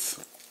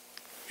growth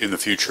in the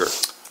future?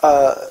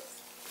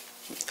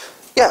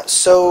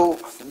 So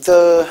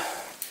the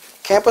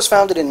camp was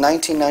founded in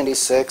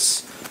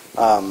 1996.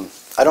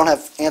 I don't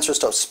have answers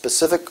to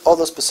all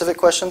those specific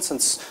questions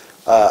since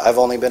I've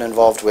only been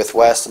involved with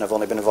West, and I've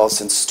only been involved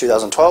since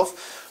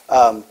 2012.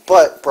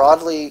 But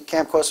broadly,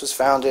 Camp Quest was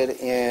founded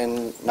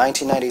in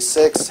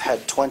 1996,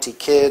 had 20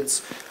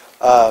 kids,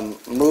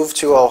 moved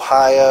to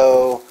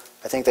Ohio.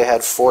 I think they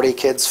had 40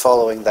 kids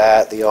following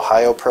that. The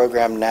Ohio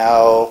program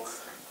now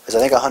is, I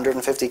think,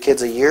 150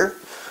 kids a year.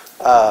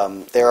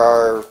 There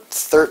are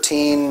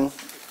 13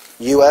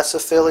 U.S.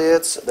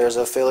 affiliates. There's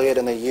an affiliate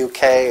in the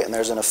U.K., and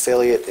there's an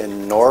affiliate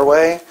in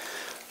Norway.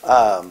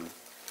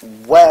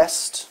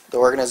 West, the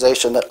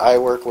organization that I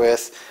work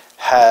with,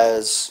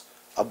 has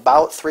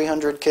about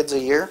 300 kids a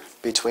year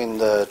between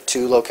the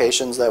two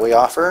locations that we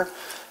offer.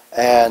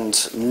 And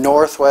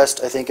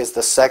Northwest, I think, is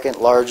the second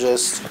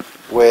largest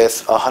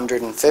with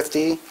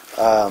 150.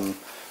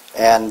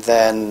 And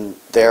then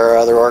there are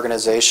other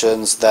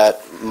organizations that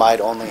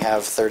might only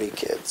have 30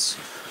 kids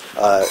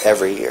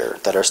every year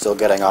that are still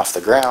getting off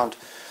the ground.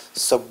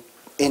 So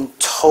in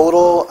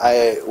total,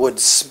 I would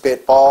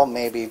spitball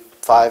maybe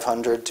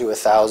 500 to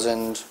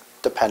 1,000,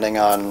 depending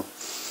on,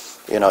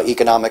 you know,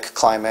 economic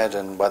climate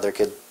and whether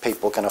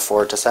people can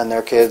afford to send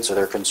their kids, or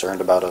they're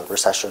concerned about a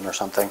recession or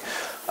something.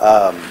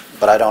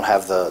 But I don't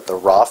have the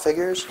raw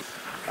figures.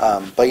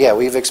 But yeah,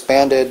 we've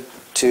expanded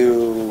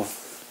to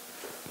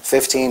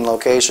 15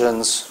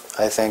 locations,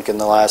 I think, in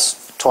the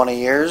last 20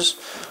 years.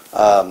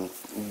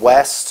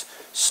 West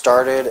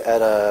started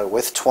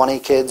with 20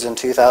 kids in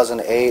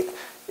 2008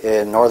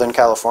 in Northern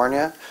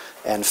California,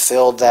 and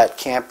filled that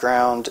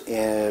campground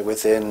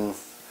within,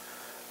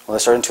 well, I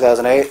started in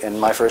 2008, and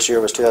my first year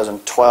was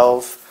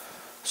 2012.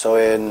 So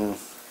in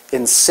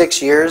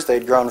 6 years,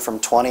 they'd grown from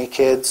 20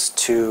 kids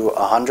to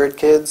 100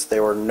 kids.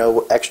 There were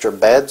no extra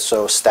beds,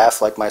 so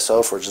staff like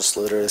myself were just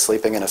literally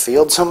sleeping in a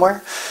field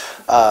somewhere.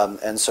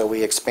 And so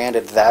we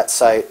expanded that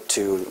site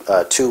to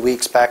 2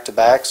 weeks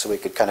back-to-back, so we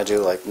could kind of do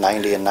like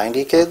 90 and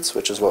 90 kids,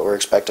 which is what we're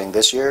expecting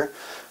this year.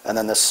 And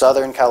then the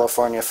Southern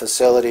California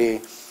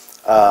facility,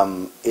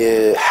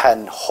 it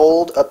had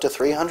hold up to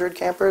 300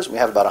 campers. We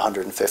have about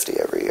 150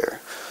 every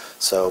year.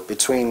 So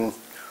between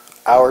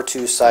our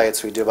two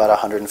sites, we do about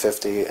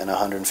 150 and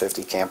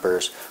 150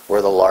 campers.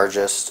 We're the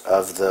largest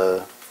of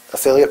the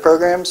affiliate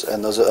programs,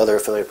 and those other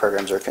affiliate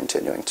programs are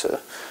continuing to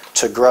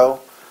grow.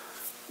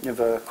 You have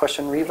a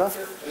question, Reva?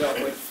 No,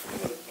 wait.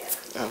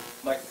 Oh.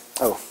 Mike.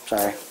 Oh,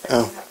 sorry.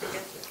 Oh.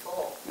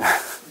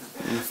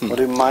 We'll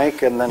do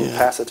Mike and then Yeah.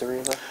 pass it to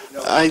Reva.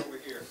 No, I- over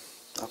here.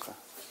 Okay.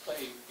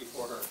 Play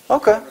before her.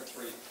 Okay. Number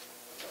 3.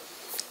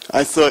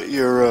 I thought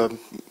your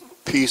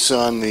piece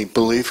on the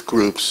belief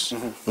groups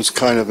was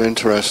kind of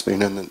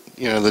interesting, and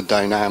the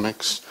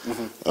dynamics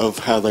of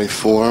how they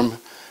form,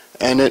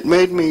 and it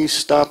made me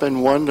stop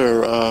and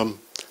wonder,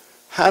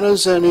 how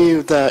does any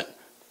of that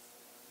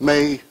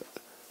may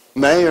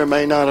or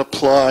may not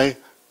apply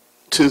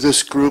to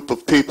this group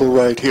of people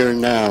right here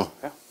now?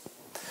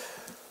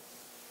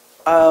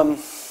 Well,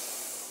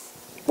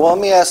 let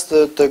me ask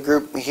the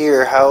group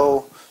here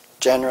how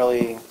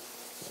generally,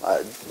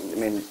 I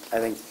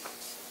think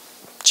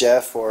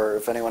Jeff, or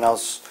if anyone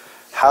else,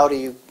 how do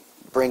you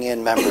bring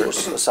in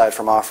members aside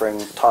from offering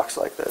talks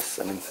like this?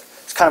 I mean,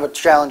 it's kind of a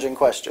challenging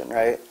question,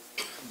 right?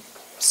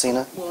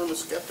 Sina? Well, I'm a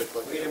skeptic.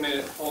 Wait a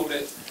minute, hold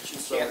it. She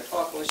can't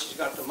talk unless she's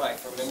got the mic,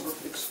 remember?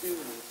 Excuse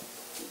me.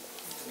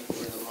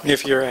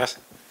 If you're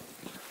asking.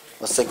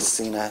 Let's take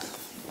Sina.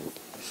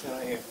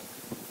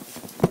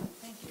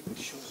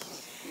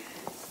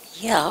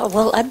 Yeah,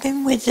 well, I've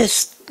been with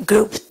this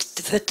group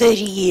for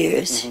 30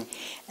 years,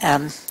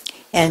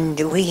 and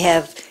we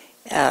have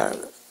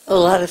a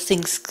lot of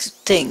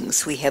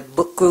things. We have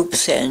book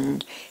groups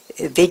and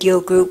video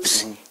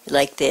groups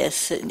like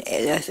this. And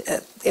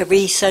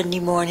every Sunday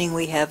morning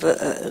we have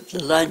a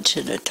lunch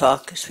and a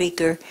talk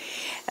speaker.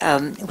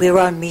 We're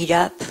on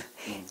Meetup.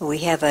 We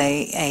have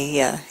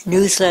a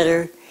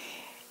newsletter.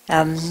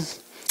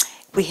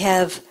 We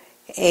have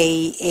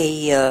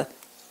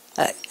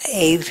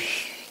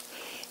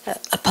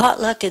a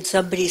potluck in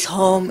somebody's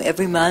home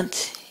every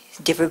month,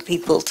 different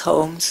people's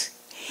homes.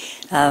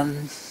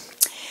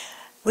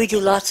 We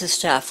do lots of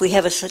stuff. We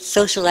have a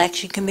social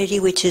action committee,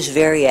 which is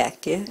very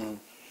active.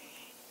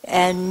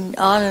 And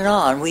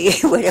on.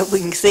 Whatever we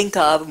can think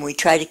of, and we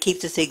try to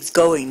keep the things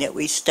going that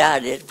we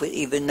started,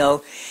 even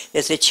though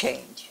there's a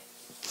change.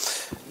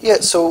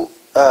 Yeah, so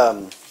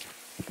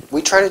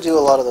we try to do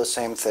a lot of those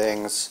same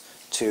things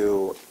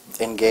to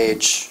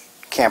engage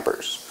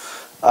campers.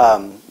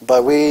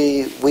 But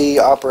we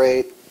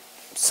operate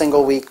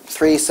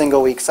 3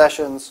 single week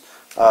sessions.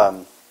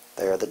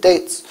 There are the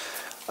dates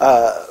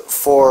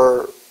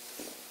for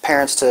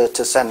parents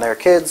to send their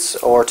kids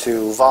or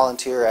to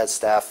volunteer as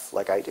staff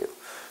like I do.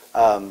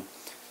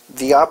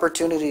 The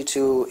opportunity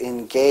to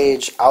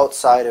engage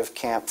outside of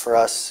camp for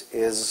us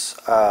is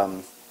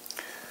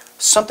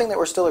something that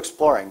we're still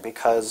exploring,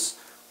 because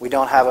we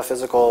don't have a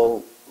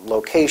physical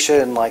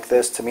location like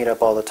this to meet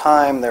up all the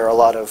time.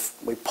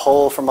 We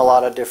pull from a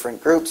lot of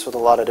different groups with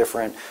a lot of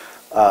different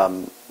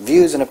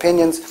views and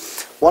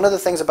opinions. One of the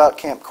things about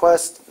Camp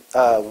Quest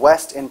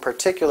West in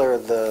particular,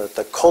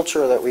 the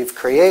culture that we've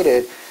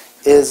created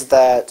is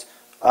that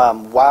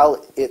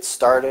while it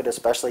started,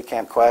 especially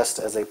Camp Quest,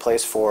 as a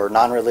place for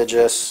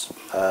non-religious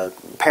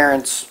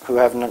parents who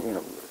have,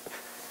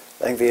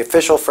 I think the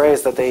official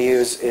phrase that they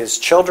use is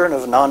children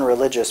of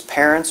non-religious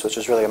parents, which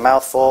is really a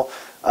mouthful,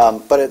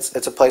 but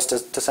it's a place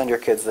to send your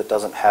kids that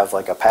doesn't have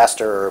like a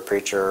pastor or a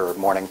preacher or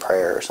morning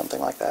prayer or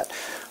something like that.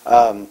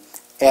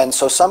 And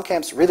so some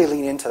camps really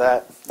lean into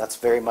that. That's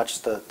very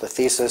much the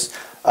thesis.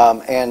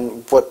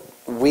 And what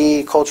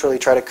we culturally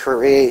try to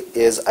create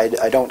is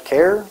I don't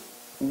care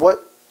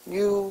what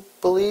you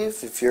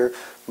believe, if you're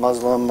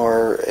Muslim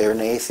or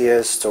an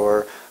atheist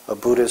or a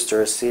Buddhist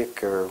or a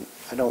Sikh, or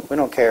we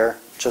don't care.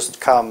 Just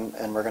come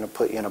and we're going to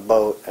put you in a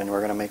boat and we're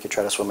going to make you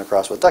try to swim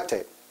across with duct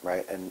tape,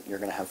 right? And you're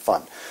going to have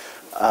fun.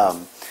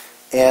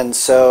 And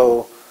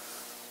so,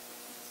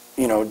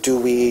 do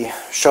we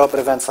show up at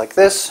events like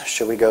this?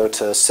 Should we go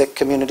to Sikh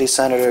community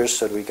centers?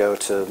 Should we go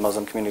to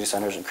Muslim community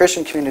centers and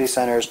Christian community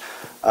centers?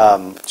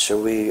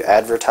 Should we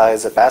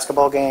advertise at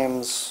basketball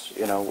games?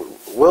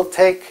 We'll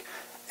take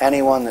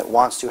anyone that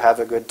wants to have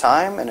a good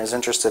time and is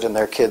interested in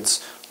their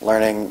kids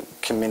learning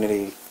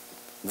community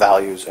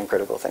values and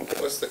critical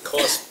thinking. What's the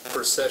cost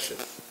per session?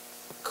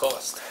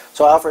 Cost.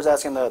 So Alfred's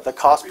asking the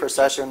cost per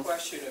session.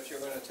 Question if you're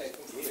going to take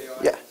them for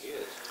the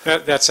Yeah.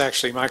 That's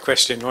actually my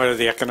question. What are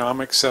the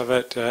economics of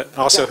it?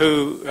 Also,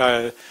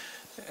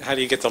 how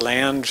do you get the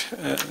land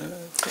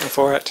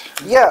for it?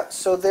 Yeah,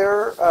 so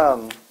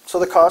so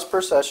the cost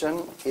per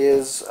session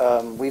is,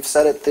 we've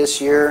set it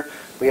this year.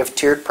 We have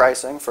tiered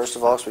pricing, first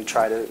of all, so we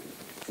try to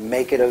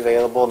make it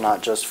available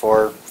not just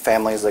for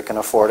families that can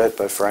afford it,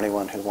 but for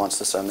anyone who wants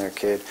to send their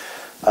kid.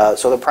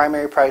 So the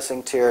primary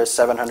pricing tier is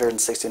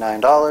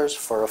 $769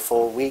 for a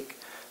full week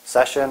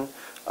session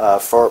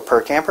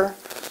per camper.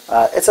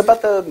 It's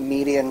about the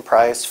median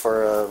price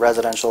for a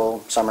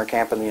residential summer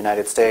camp in the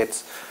United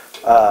States.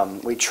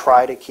 We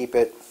try to keep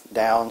it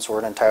down, so we're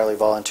an entirely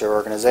volunteer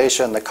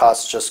organization. The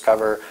costs just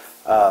cover,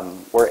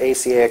 we're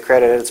ACA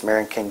accredited, it's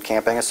American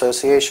Camping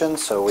Association,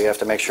 so we have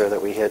to make sure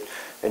that we hit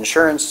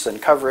insurance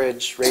and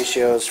coverage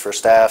ratios for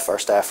staff. Our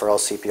staff are all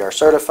CPR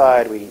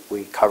certified.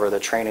 We cover the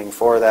training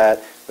for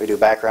that. We do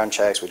background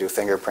checks, we do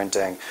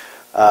fingerprinting.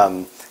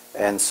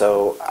 And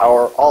so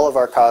all of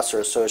our costs are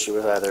associated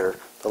with either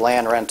the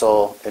land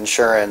rental,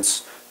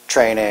 insurance,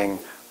 training,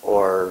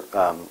 or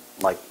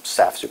like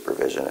staff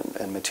supervision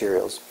and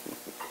materials,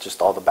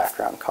 just all the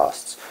background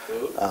costs.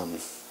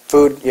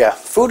 Food, yeah.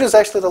 Food is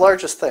actually the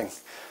largest thing.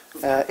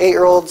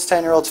 8-year-olds,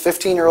 10-year-olds,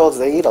 15-year-olds,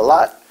 they eat a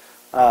lot.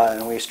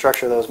 And we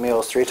structure those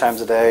meals 3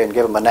 times a day and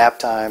give them a nap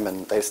time,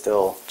 and they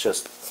still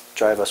just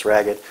drive us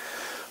ragged.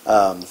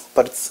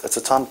 But it's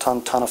a ton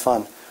of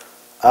fun.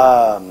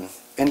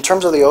 In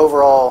terms of the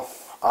overall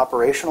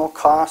operational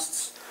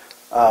costs,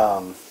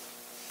 a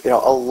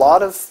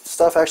lot of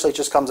stuff actually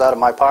just comes out of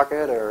my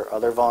pocket or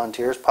other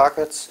volunteers'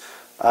 pockets.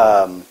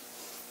 The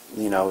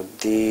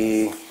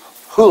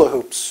hula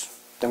hoops.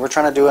 Then we're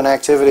trying to do an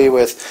activity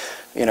with,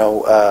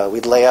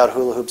 we'd lay out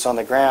hula hoops on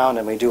the ground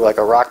and we do like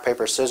a rock,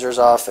 paper, scissors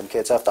off, and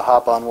kids have to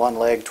hop on one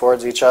leg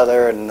towards each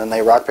other, and then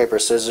they rock, paper,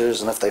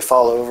 scissors, and if they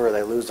fall over,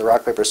 they lose the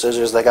rock, paper,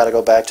 scissors, they got to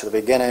go back to the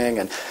beginning,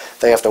 and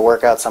they have to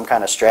work out some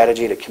kind of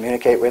strategy to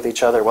communicate with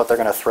each other what they're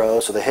going to throw,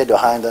 so the kid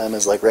behind them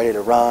is like ready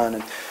to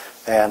run,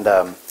 and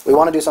we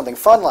want to do something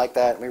fun like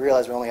that, and we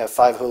realize we only have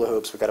 5 hula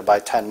hoops, we've got to buy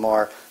 10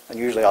 more, and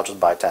usually I'll just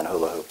buy 10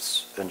 hula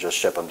hoops and just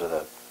ship them to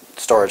the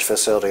storage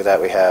facility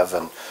that we have,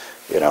 and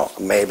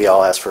maybe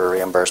I'll ask for a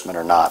reimbursement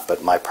or not,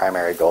 but my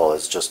primary goal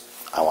is just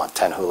I want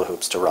 10 hula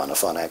hoops to run a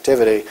fun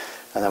activity,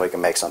 and then we can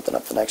make something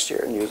up the next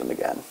year and use them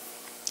again.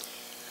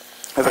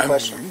 I have a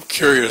question. I'm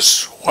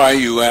curious why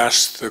you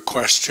asked the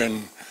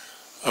question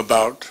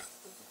about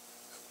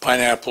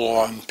pineapple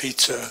on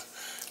pizza,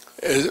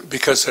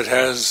 because it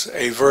has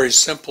a very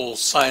simple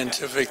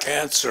scientific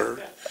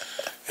answer,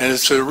 and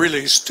it's a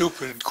really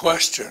stupid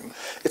question.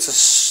 It's a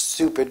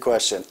stupid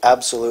question,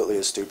 absolutely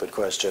a stupid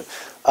question.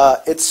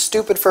 It's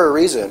stupid for a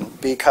reason,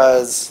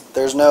 because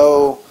there's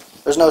no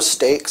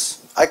stakes.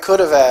 I could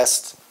have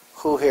asked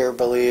who here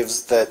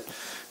believes that,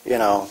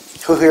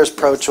 who here is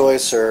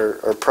pro-choice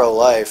or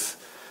pro-life,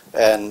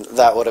 and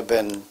that would have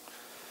been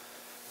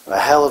a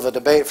hell of a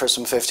debate for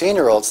some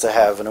 15-year-olds to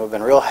have, and it would have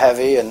been real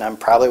heavy, and I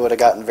probably would have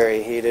gotten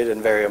very heated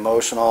and very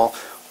emotional.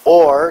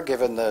 Or,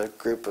 given the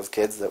group of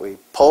kids that we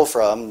pull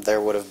from,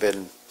 there would have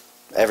been,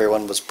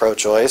 everyone was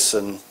pro-choice,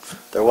 and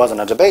there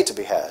wasn't a debate to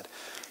be had.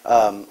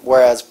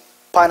 Whereas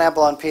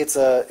pineapple on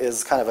pizza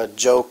is kind of a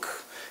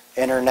joke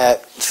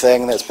internet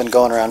thing that's been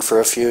going around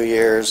for a few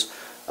years.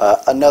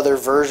 Another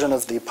version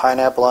of the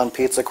pineapple on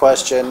pizza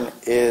question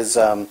is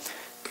a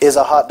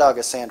hot dog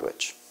a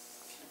sandwich?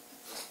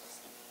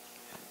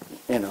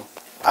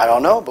 I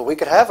don't know, but we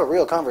could have a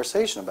real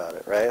conversation about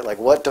it, right? Like,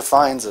 what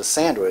defines a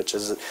sandwich?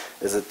 Is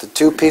it the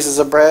 2 pieces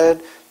of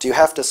bread? Do you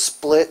have to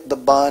split the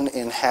bun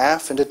in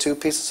half into 2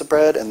 pieces of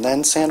bread and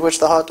then sandwich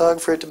the hot dog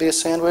for it to be a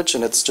sandwich?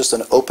 And it's just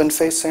an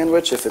open-faced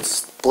sandwich if it's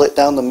split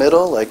down the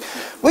middle? Like,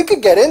 we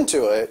could get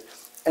into it,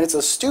 and it's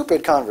a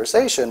stupid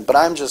conversation, but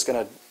I'm just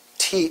going to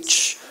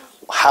teach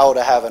how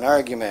to have an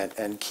argument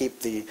and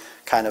keep the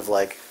kind of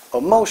like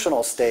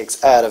emotional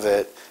stakes out of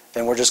it,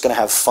 and we're just going to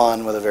have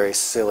fun with a very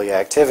silly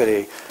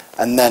activity.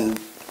 And then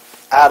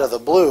out of the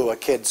blue, a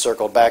kid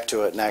circled back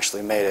to it and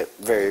actually made it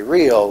very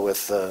real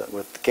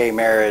with gay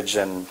marriage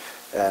and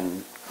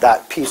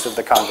that piece of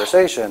the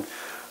conversation.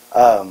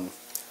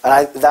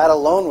 That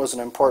alone was an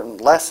important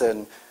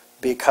lesson,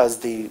 because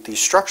the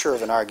structure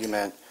of an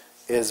argument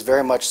is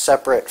very much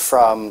separate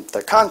from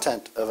the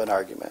content of an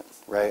argument,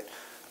 right?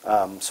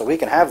 So we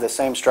can have the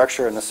same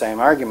structure and the same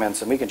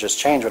arguments, and we can just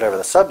change whatever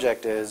the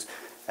subject is.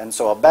 And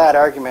so a bad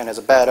argument is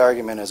a bad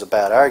argument is a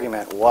bad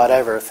argument,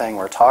 whatever thing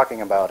we're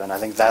talking about. And I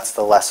think that's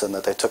the lesson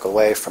that they took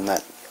away from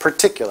that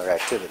particular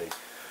activity.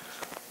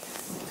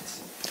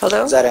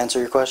 Hello? Does that answer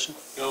your question?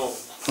 No.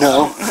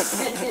 No?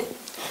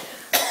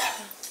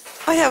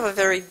 I have a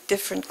very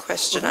different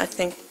question. I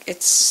think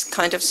it's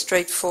kind of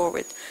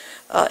straightforward.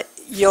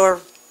 The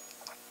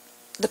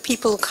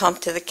people who come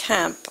to the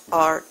camp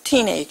are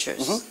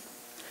teenagers. Mm-hmm.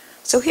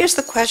 So here's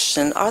the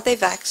question: are they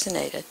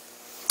vaccinated?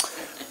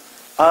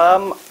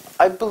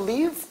 I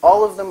believe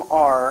all of them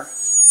are,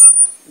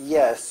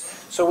 yes.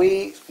 So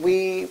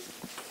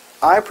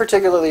I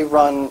particularly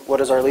run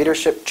what is our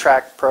leadership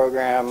track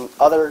program.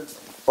 Other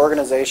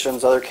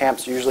organizations, other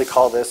camps usually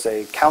call this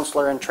a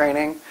counselor in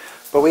training.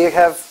 But we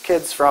have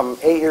kids from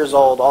 8 years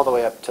old all the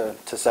way up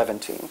to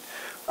 17.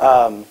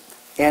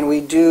 And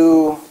we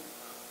do,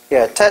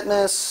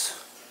 tetanus.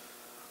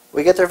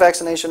 We get their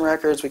vaccination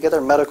records. We get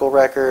their medical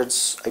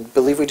records. I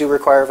believe we do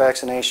require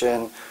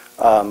vaccination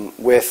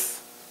with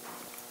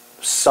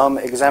some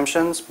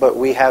exemptions, but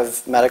we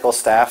have medical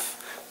staff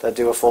that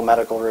do a full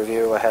medical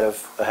review ahead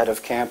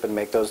of camp and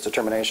make those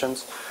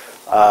determinations.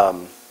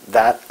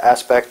 That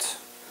aspect,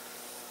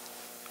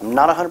 I'm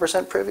not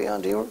 100% privy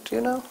on. Do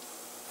you know?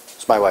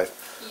 It's my wife.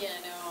 Yeah,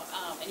 no,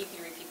 and you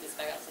can repeat this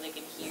back out so they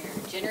can hear.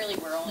 Generally,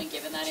 we're only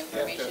given that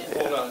information.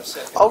 Hold on a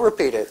second. I'll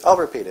repeat it. You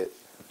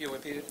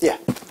repeat it? Yeah.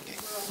 We're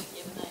only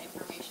given that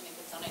information if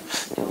it's on a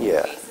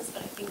no basis,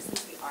 but I think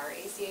since we are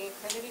ACA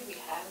accredited, we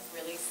have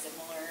really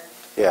similar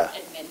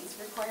admittance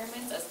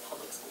requirements as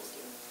public schools do.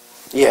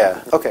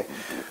 Yeah, okay.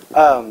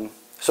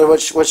 So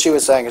what she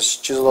was saying is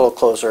she's a little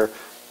closer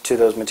to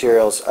those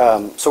materials.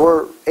 So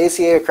we're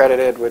ACA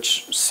accredited,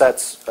 which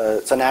sets,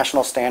 it's a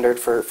national standard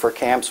for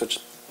camps,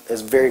 which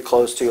is very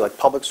close to like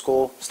public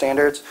school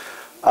standards.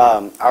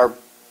 Our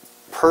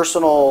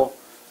personal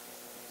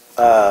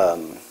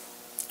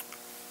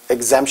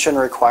exemption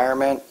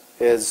requirement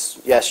is,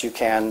 yes, you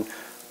can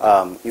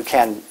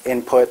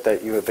input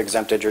that you have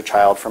exempted your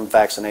child from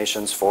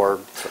vaccinations for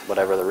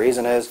whatever the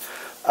reason is.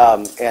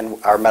 And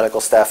our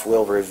medical staff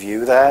will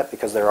review that,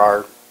 because there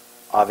are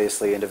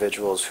obviously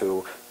individuals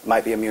who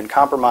might be immune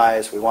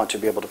compromised. We want to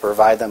be able to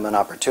provide them an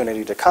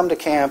opportunity to come to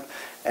camp,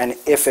 and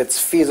if it's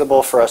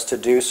feasible for us to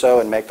do so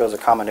and make those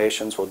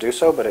accommodations, we'll do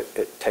so, but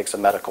it takes a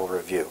medical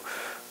review.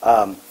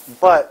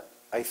 But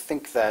I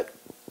think that,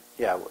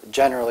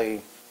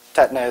 generally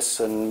tetanus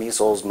and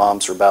measles,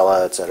 mumps,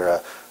 rubella,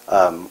 etc.,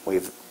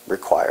 we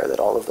require that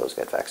all of those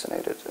get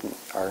vaccinated and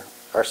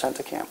are sent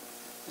to camp.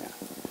 Yeah.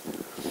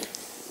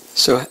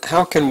 So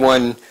how can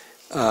one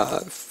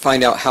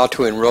find out how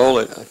to enroll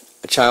a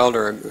child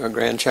or a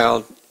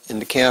grandchild in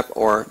the camp,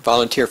 or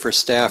volunteer for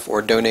staff,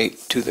 or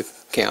donate to the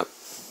camp?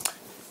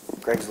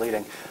 Greg's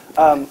leading.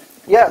 So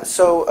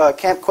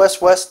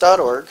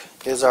campquestwest.org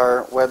is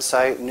our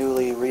website,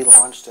 newly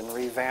relaunched and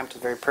revamped,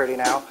 very pretty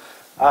now.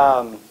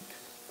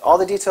 All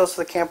the details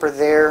for the camp are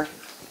there.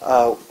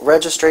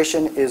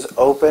 Registration is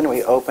open.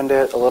 We opened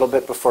it a little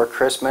bit before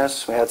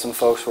Christmas. We had some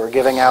folks who were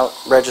giving out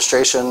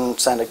registration,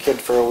 send a kid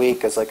for a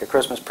week as like a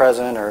Christmas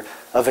present or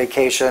a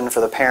vacation for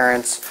the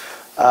parents.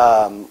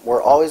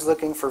 We're always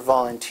looking for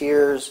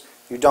volunteers.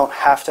 You don't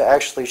have to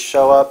actually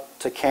show up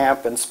to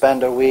camp and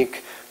spend a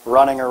week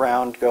running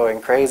around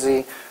going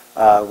crazy.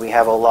 We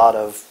have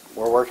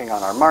we're working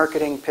on our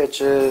marketing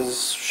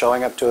pitches,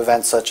 showing up to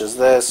events such as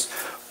this,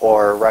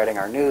 or writing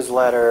our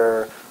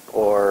newsletter,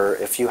 or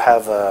if you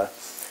have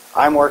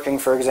I'm working,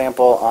 for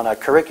example, on a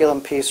curriculum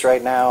piece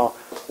right now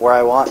where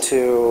I want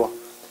to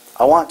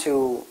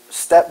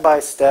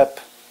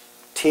step-by-step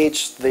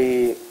teach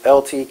the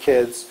LT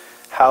kids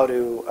how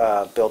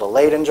to build a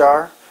Leyden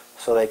jar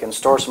so they can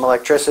store some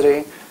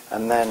electricity,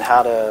 and then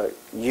how to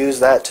use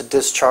that to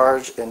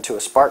discharge into a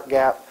spark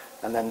gap,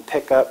 and then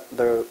pick up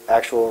the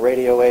actual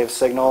radio wave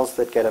signals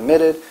that get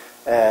emitted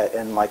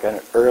in like an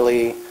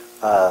early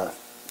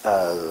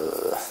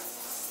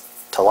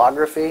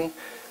telegraphy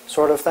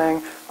sort of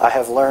thing. I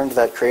have learned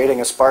that creating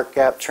a spark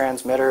gap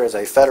transmitter is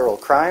a federal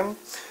crime.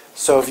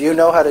 So if you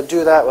know how to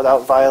do that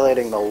without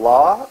violating the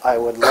law, I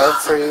would love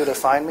for you to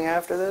find me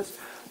after this.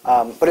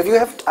 But if you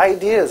have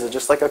ideas of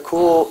just like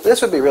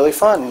this would be really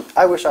fun.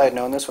 I wish I had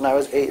known this when I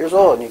was 8 years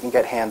old. And you can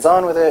get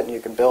hands-on with it, and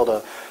you can build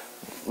a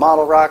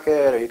model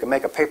rocket, or you can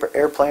make a paper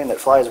airplane that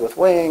flies with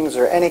wings,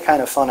 or any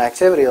kind of fun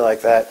activity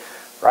like that.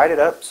 Write it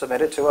up,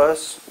 submit it to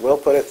us. We'll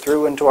put it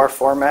through into our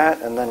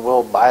format, and then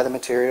we'll buy the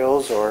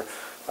materials, or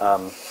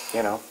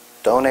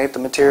donate the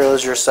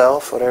materials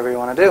yourself, whatever you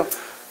want to do.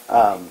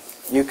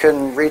 you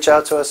can reach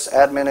out to us,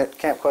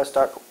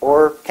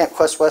 admin@campquest.org,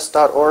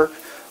 campquestwest.org,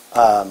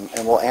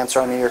 and we'll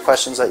answer any of your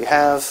questions that you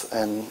have.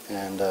 And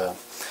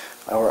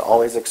we're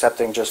always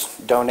accepting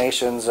just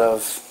donations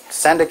of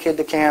send a kid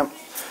to camp.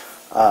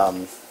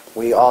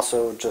 We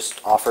also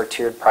just offer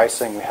tiered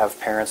pricing. We have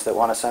parents that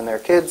want to send their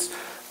kids.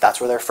 That's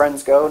where their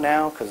friends go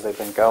now because they've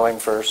been going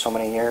for so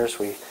many years.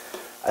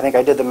 I think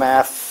I did the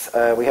math.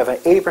 We have an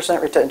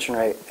 80% retention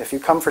rate. If you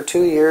come for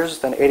 2 years,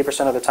 then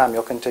 80% of the time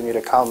you'll continue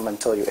to come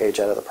until you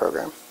age out of the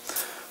program.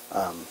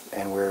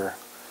 And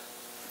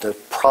the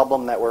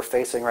problem that we're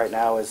facing right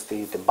now is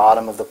the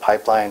bottom of the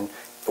pipeline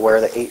where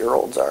the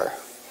 8-year-olds are.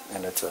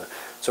 And it's a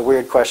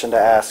weird question to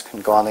ask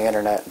and go on the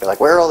internet and be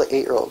like, where are all the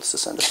 8-year-olds to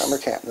send to summer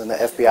camp? And then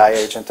the FBI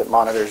agent that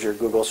monitors your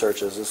Google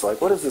searches is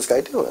like, what is this guy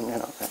doing? You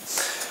know.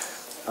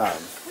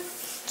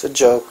 It's a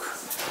joke.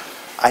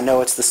 I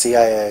know it's the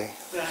CIA.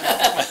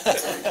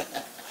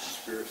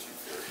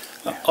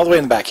 All the way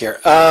in the back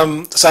here.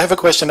 So I have a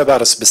question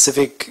about a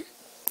specific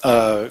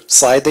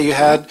slide that you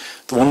had,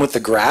 the one with the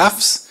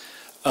graphs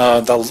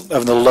of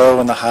the low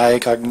and the high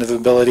cognitive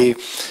ability.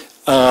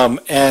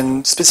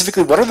 And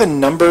specifically, what are the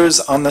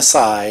numbers on the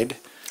side?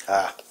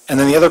 And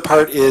then the other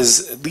part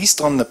is, at least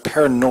on the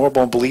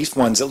paranormal belief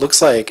ones, it looks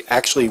like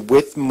actually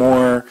with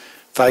more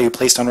value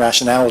placed on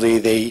rationality,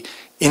 they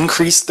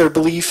increase their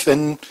belief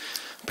in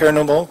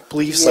paranormal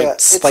beliefs, like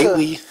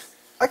slightly.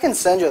 I can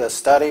send you the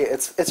study.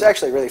 It's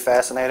actually really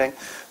fascinating.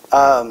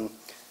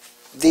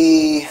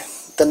 The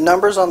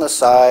numbers on the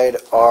side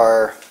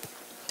are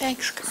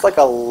it's like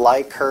a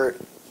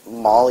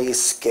Likert-Molly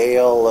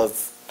scale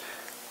of,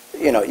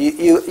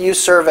 you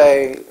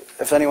survey,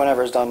 if anyone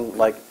ever has done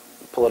like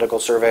political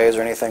surveys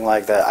or anything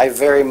like that,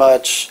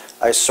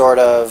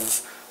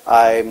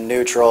 I'm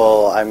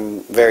neutral, I'm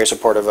very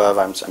supportive of,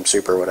 I'm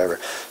super whatever.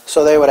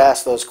 So they would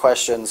ask those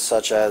questions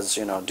such as,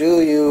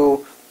 do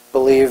you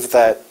believe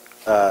that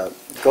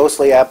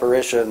ghostly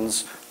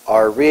apparitions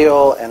are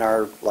real and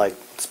are like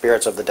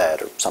spirits of the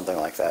dead or something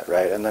like that,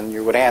 right? And then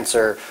you would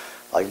answer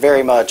like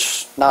very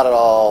much, not at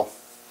all,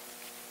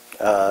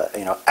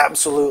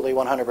 absolutely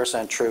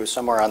 100% true,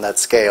 somewhere on that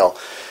scale.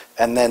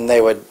 And then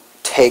they would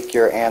take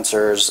your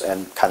answers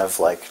and kind of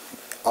like,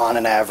 on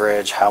an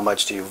average, how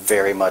much do you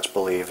very much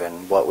believe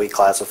in what we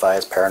classify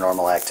as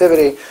paranormal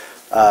activity?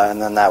 And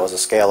then that was a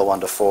scale of 1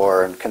 to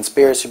 4. And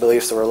conspiracy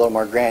beliefs were a little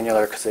more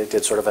granular because they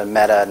did sort of a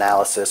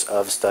meta-analysis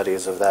of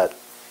studies of that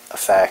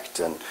effect.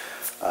 And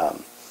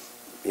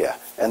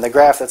and the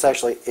graph that's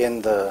actually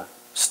in the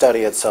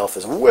study itself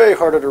is way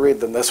harder to read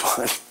than this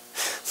one.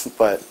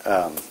 But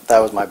that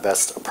was my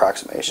best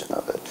approximation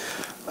of it.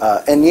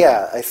 And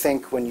I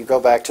think when you go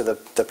back to the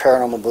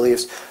paranormal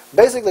beliefs,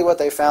 basically what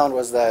they found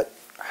was that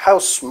how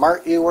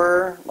smart you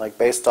were, like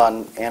based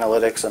on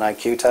analytics and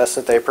IQ tests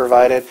that they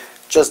provided,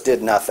 just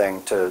did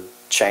nothing to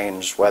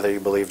change whether you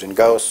believed in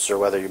ghosts or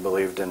whether you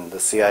believed in the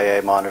CIA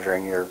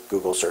monitoring your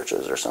Google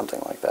searches or something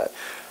like that.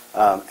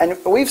 And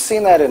we've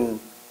seen that in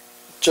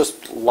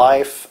just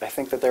life. I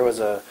think that there was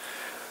a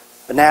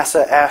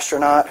NASA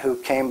astronaut who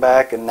came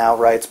back and now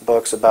writes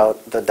books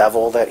about the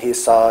devil that he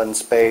saw in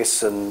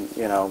space and,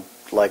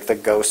 like the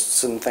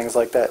ghosts and things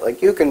like that.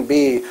 Like you can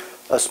be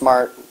a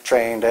smart,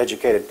 trained,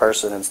 educated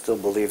person and still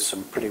believe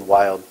some pretty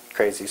wild,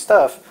 crazy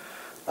stuff.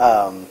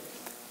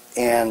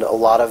 And a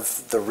lot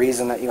of the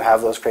reason that you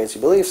have those crazy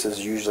beliefs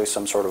is usually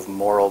some sort of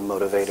moral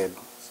motivated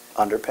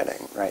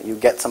underpinning, right? You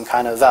get some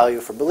kind of value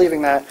for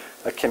believing that,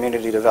 a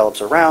community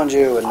develops around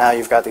you, and now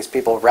you've got these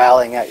people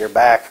rallying at your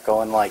back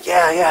going like,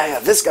 yeah,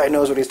 this guy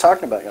knows what he's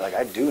talking about. You're like,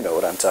 I do know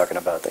what I'm talking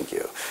about, thank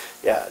you.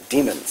 Yeah,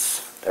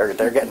 demons, they're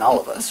getting all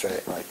of us,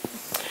 right? Like,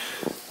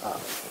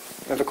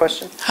 you have a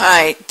question?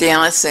 Hi,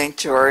 Dana St.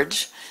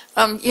 George.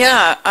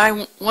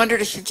 I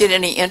wondered if you get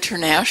any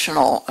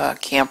international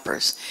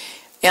campers.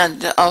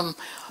 And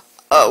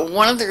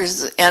one of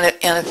theirs, and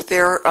if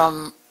their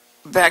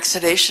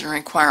vaccination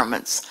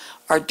requirements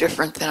are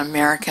different than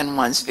American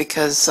ones,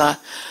 because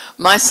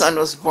my son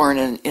was born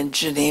in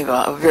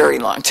Geneva a very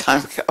long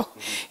time ago,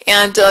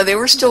 and they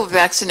were still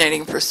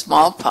vaccinating for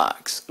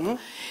smallpox.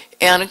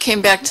 And it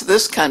came back to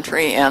this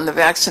country, and the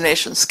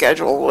vaccination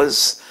schedule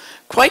was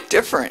quite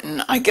different.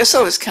 And I guess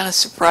I was kind of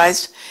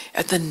surprised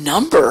at the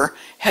number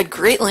had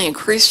greatly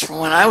increased from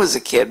when I was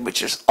a kid,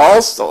 which is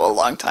also a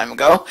long time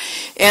ago.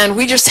 And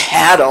we just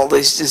had all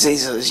these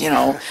diseases,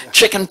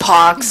 chicken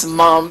pox,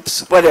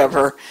 mumps,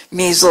 whatever,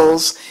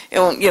 measles,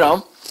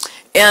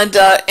 and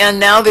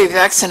now they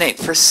vaccinate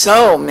for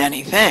so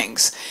many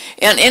things.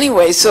 And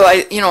anyway, so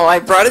I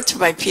brought it to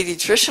my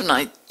pediatrician.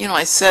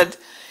 I said,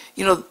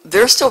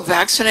 they're still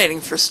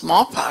vaccinating for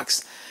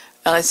smallpox.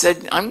 And I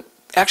said, I'm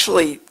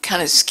actually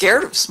kind of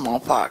scared of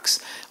smallpox.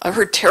 I've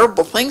heard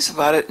terrible things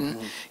about it, and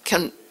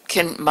can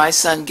my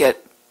son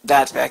get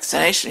that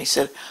vaccination? He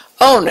said,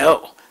 oh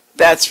no,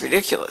 that's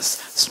ridiculous.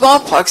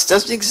 Smallpox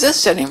doesn't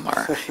exist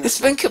anymore. It's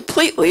been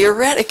completely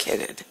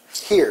eradicated.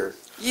 Here?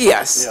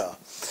 Yes.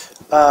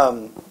 Yeah.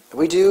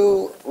 We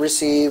do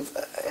receive,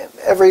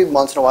 every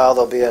once in a while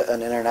there'll be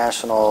an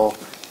international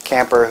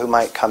camper who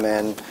might come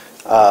in.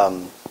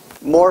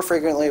 More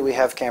frequently we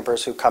have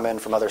campers who come in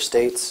from other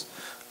states.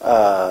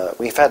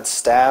 We've had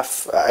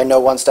staff, I know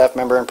one staff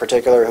member in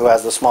particular who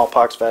has the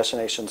smallpox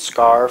vaccination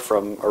scar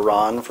from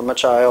Iran from a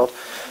child.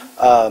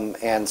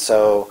 And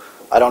so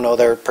I don't know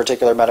their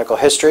particular medical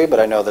history, but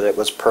I know that it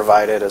was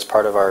provided as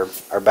part of our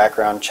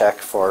background check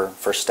for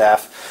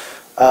staff.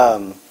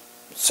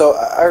 So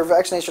our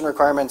vaccination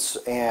requirements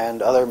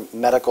and other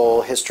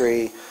medical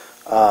history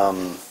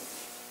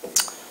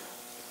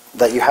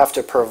that you have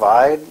to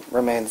provide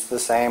remains the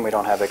same. We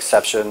don't have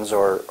exceptions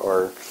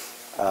or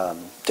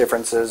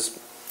differences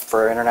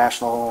for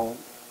international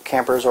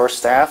campers or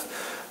staff.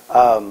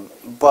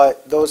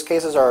 But those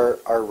cases are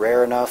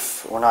rare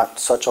enough. We're not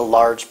such a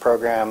large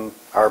program,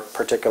 our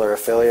particular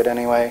affiliate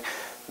anyway,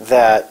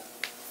 that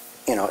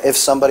if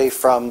somebody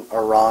from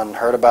Iran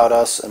heard about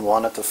us and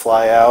wanted to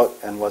fly out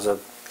and was a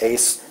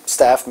ACE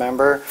staff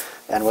member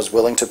and was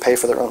willing to pay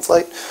for their own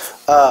flight,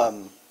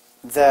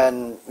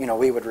 then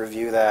we would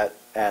review that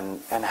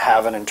and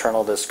have an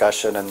internal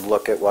discussion and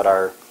look at what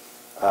our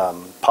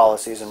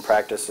policies and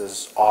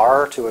practices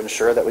are to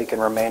ensure that we can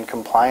remain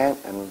compliant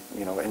and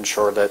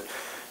ensure that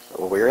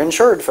we're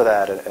insured for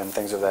that and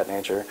things of that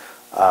nature.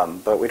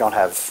 But we don't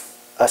have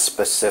a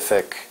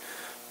specific,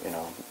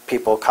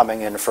 people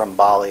coming in from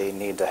Bali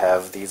need to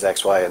have these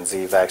X, Y, and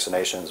Z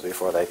vaccinations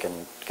before they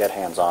can get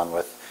hands-on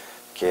with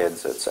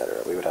kids,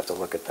 etc. We would have to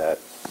look at that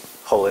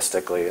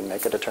holistically and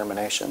make a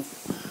determination.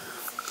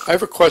 I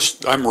have a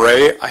question. I'm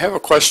Ray. I have a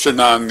question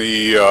on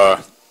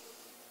the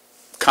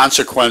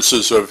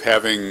consequences of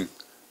having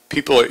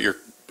people at your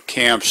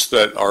camps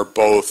that are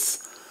both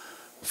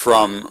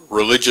from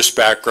religious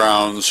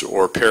backgrounds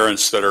or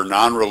parents that are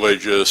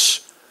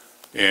non-religious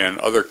and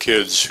other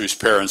kids whose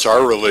parents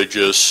are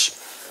religious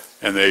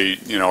and they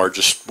are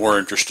just more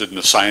interested in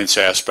the science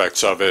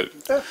aspects of it.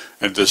 Yeah.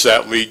 And does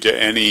that lead to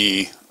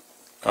any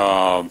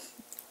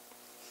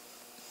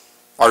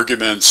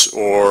arguments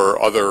or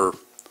other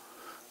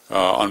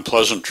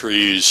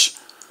unpleasantries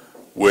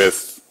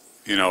with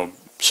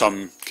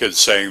some kids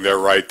saying they're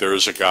right, there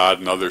is a God,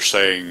 and others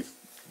saying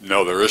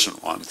no, there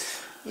isn't one?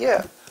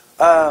 Yeah,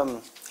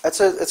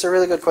 it's a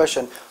really good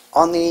question.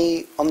 On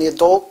the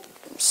adult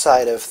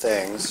side of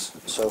things,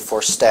 so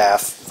for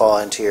staff,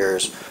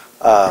 volunteers,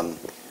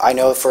 I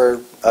know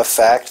for a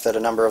fact that a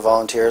number of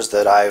volunteers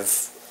that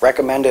I've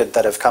recommended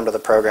that have come to the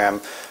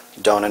program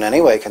don't in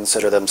any way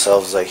consider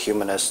themselves a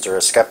humanist or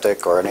a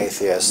skeptic or an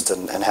atheist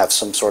and have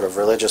some sort of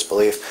religious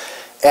belief.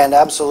 And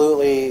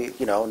absolutely,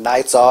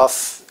 nights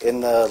off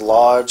in the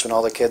lodge when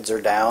all the kids are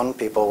down,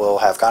 people will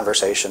have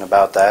conversation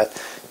about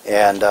that.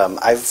 And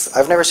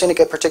I've never seen it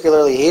get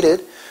particularly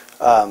heated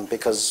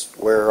because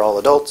we're all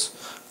adults.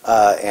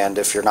 And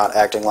if you're not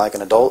acting like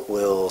an adult,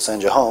 we'll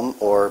send you home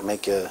or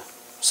make you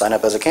sign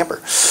up as a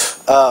camper.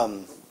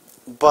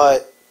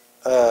 But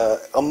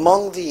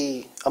among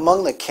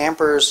the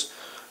campers,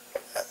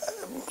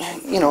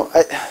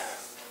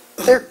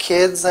 they're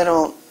kids. They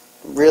don't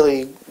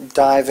really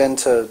dive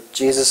into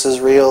Jesus is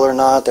real or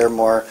not. They're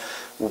more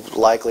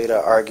likely to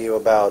argue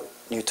about,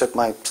 you took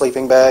my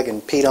sleeping bag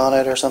and peed on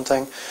it or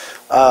something.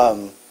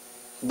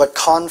 But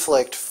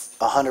conflict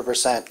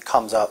 100%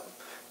 comes up,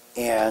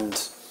 and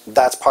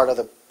that's part of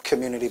the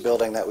community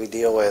building that we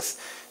deal with.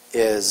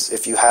 Is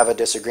if you have a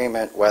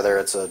disagreement, whether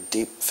it's a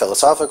deep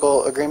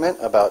philosophical agreement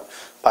about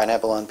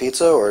pineapple on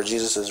pizza or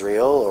Jesus is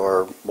real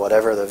or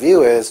whatever the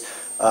view is,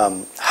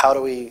 how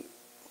do we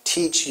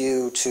teach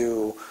you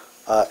to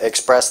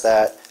express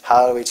that?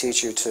 How do we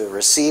teach you to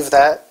receive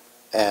that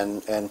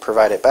and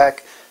provide it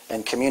back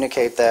and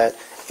communicate that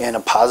in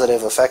a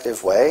positive,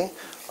 effective way?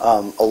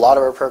 A lot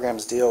of our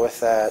programs deal with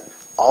that.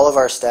 All of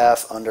our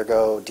staff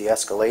undergo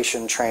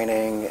de-escalation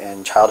training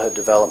and childhood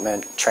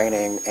development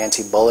training,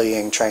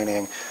 anti-bullying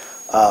training,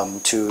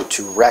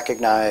 to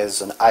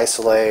recognize and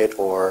isolate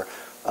or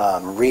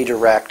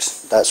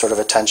redirect that sort of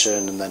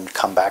attention and then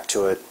come back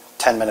to it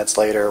 10 minutes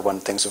later when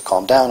things have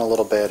calmed down a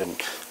little bit and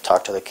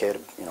talk to the kid,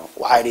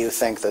 why do you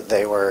think that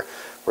they were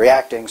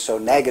reacting so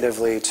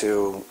negatively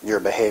to your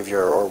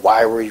behavior, or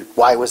why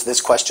was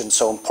this question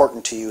so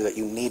important to you that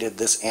you needed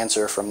this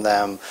answer from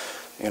them,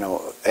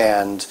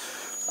 and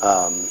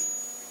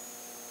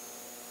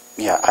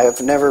I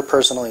have never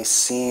personally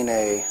seen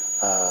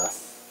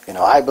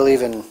I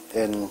believe in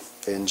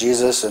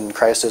Jesus and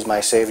Christ as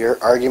my Savior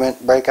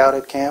argument break out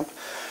at camp,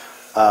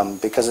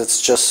 because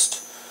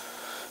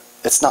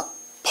it's not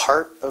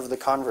part of the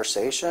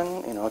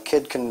conversation. A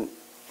kid can,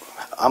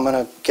 I'm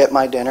going to get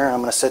my dinner, I'm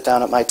going to sit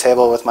down at my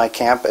table with my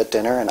camp at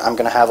dinner, and I'm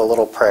going to have a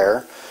little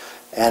prayer.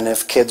 And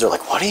if kids are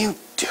like, what are you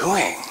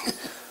doing?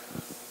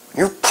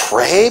 You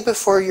pray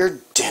before your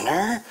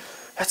dinner?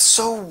 That's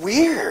so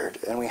weird.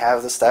 And we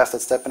have the staff that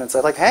step in and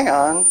say, hang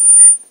on.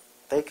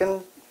 They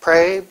can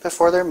pray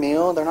before their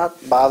meal. They're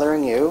not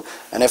bothering you.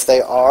 And if they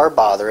are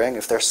bothering,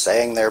 if they're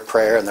saying their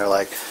prayer and they're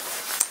like,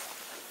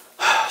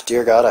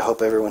 dear God, I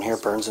hope everyone here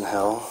burns in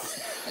hell.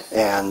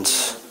 And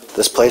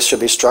this place should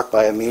be struck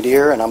by a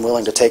meteor, and I'm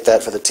willing to take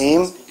that for the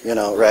team,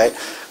 right?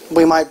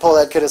 We might pull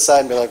that kid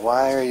aside and be like,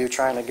 why are you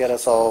trying to get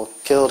us all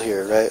killed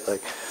here, right?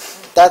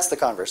 That's the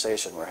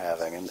conversation we're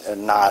having,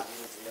 and not,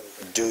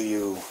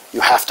 you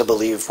have to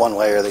believe one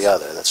way or the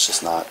other. That's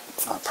just not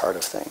part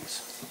of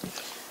things.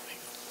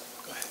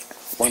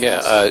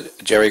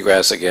 Jerry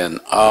Grass again.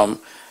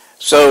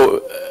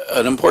 So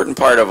an important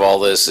part of all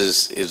this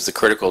is the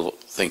critical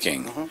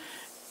thinking.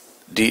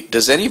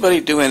 Does anybody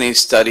do any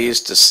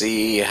studies to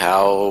see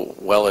how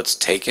well it's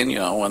taken,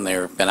 when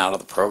they've been out of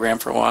the program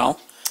for a while?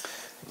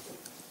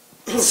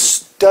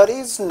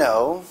 Studies,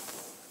 no.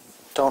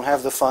 Don't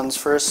have the funds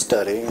for a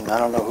study, and I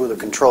don't know who the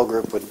control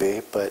group would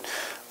be, but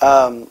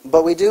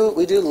we do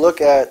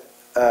look at.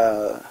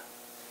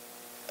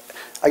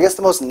 I guess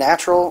the most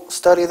natural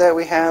study that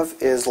we have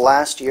is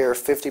last year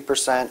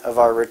 50% of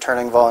our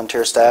returning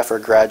volunteer staff are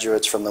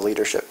graduates from the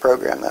leadership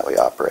program that we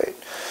operate.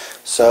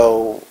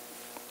 So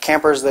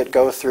campers that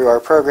go through our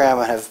program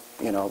and have,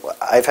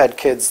 I've had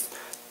kids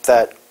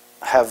that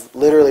have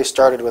literally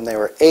started when they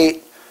were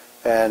 8,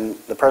 and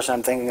the person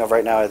I'm thinking of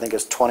right now I think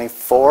is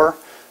 24,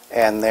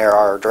 and they're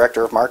our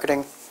director of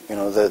marketing.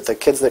 The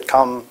kids that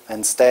come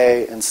and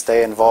stay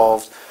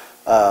involved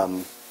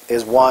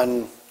is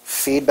one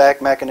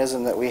feedback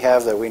mechanism that we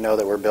have, that we know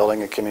that we're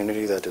building a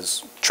community that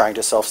is trying to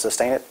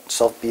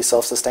be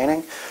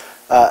self-sustaining.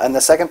 And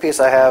the second piece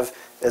I have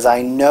is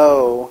I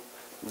know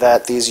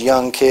that these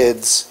young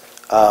kids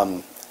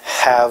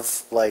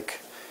have like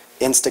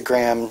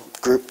Instagram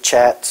group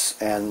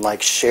chats and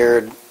like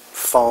shared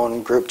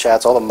phone group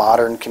chats, all the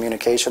modern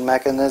communication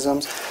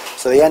mechanisms.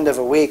 So at the end of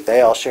a week, they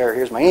all share,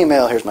 here's my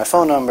email, here's my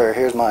phone number,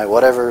 here's my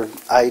whatever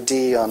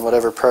ID on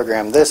whatever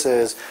program this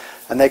is.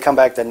 And they come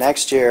back the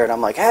next year, and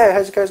I'm like, hey,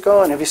 how's you guys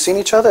going? Have you seen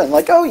each other? And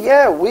like, oh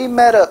yeah, we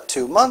met up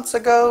 2 months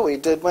ago. We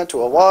went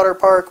to a water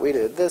park. We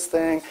did this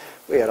thing.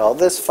 We had all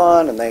this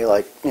fun. And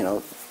they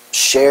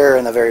share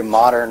in a very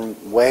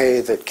modern way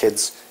that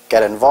kids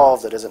get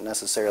involved that isn't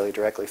necessarily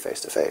directly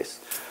face-to-face.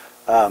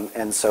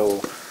 And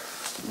so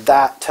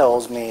that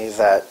tells me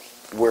that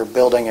we're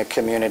building a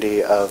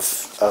community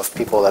of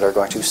people that are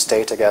going to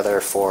stay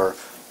together for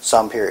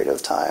some period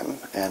of time.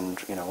 And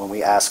when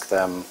we ask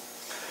them,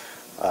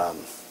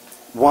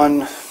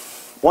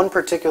 one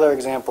particular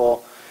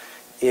example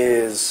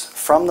is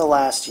from the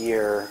last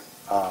year.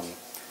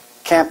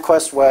 Camp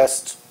Quest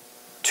West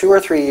 2 or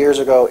 3 years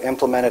ago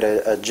implemented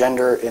a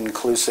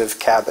gender-inclusive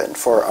cabin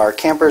for our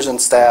campers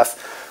and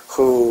staff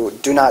who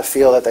do not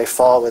feel that they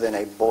fall within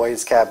a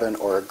boys' cabin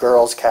or a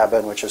girls'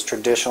 cabin, which has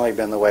traditionally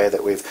been the way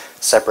that we've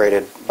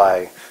separated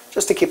by,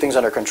 just to keep things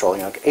under control.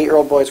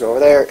 8-year-old boys go over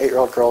there,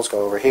 8-year-old girls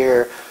go over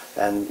here.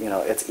 And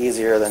it's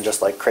easier than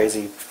just like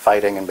crazy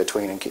fighting in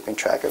between and keeping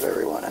track of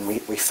everyone. And we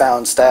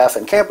found staff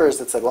and campers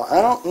that said, well,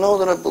 I don't know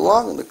that I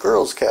belong in the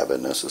girls'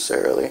 cabin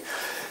necessarily.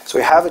 So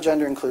we have a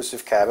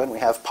gender-inclusive cabin. We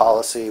have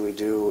policy. We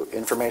do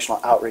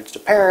informational outreach to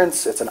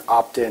parents. It's an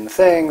opt-in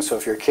thing. So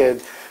if your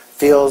kid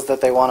feels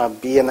that they want to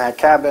be in that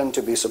cabin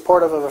to be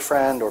supportive of a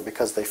friend, or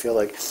because they feel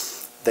like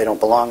they don't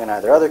belong in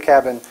either other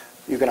cabin,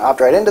 you can opt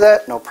right into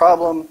that, no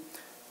problem.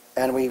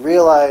 And we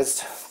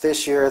realized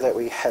this year that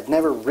we had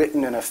never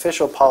written an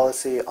official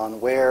policy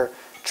on where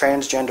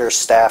transgender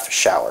staff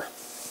shower.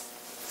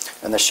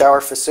 And the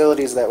shower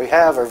facilities that we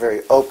have are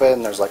very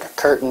open. There's like a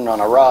curtain on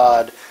a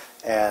rod,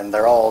 and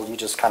you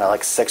just kind of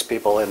like 6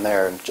 people in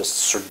there and just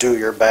sort of do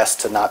your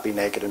best to not be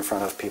naked in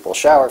front of people's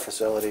shower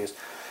facilities.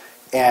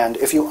 And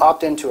if you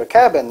opt into a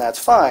cabin, that's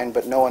fine,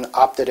 but no one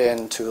opted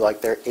into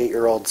like their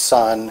 8-year-old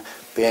son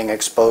being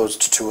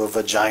exposed to a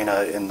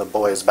vagina in the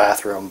boys'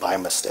 bathroom by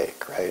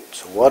mistake, right?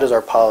 So what is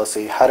our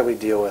policy? How do we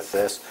deal with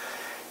this?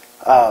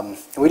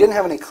 We didn't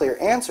have any clear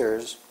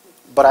answers,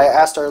 but I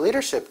asked our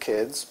leadership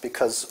kids,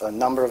 because a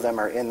number of them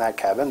are in that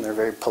cabin. They're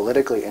very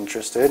politically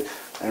interested.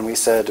 And we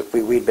said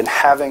we'd been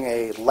having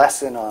a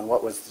lesson on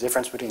what was the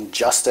difference between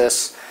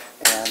justice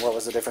and what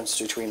was the difference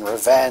between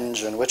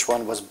revenge and which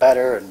one was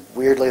better. And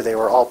weirdly, they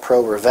were all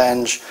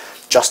pro-revenge.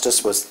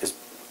 Justice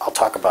I'll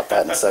talk about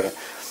that in a second.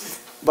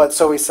 But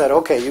so we said,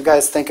 okay, you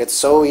guys think it's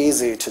so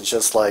easy to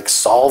just like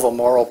solve a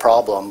moral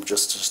problem,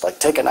 just like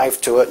take a knife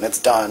to it and it's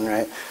done,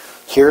 right?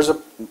 Here's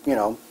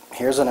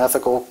an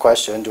ethical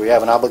question. Do we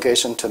have an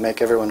obligation to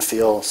make everyone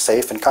feel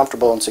safe and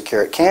comfortable and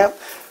secure at camp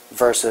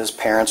versus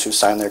parents who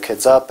sign their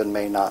kids up and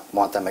may not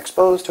want them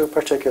exposed to a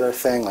particular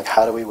thing? Like,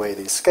 how do we weigh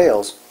these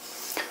scales?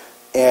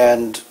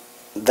 And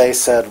they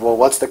said, well,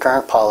 what's the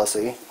current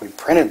policy? We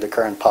printed the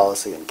current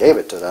policy and gave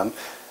it to them,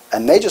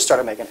 and they just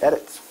started making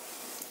edits.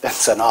 And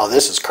said, oh,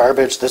 this is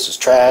garbage, this is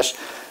trash.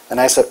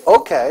 And I said,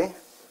 okay,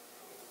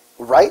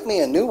 write me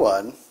a new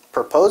one,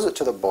 propose it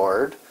to the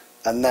board,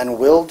 and then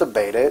we'll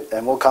debate it,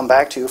 and we'll come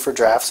back to you for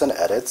drafts and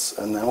edits,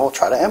 and then we'll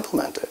try to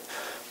implement it.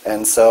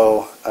 And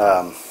so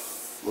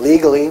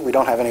legally, we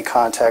don't have any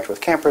contact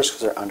with campers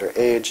because they're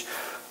underage,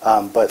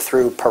 but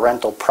through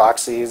parental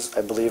proxies,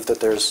 I believe that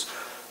there's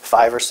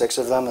 5 or 6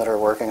 of them that are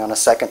working on a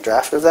second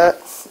draft of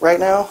that right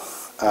now.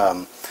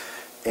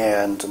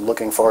 And I'm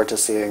looking forward to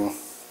seeing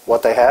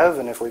what they have,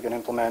 and if we can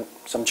implement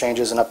some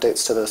changes and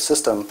updates to the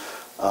system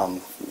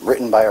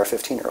written by our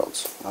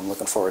 15-year-olds. I'm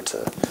looking forward to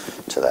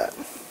that.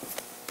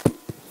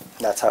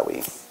 That's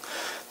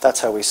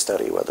how we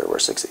study whether we're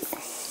succeeding.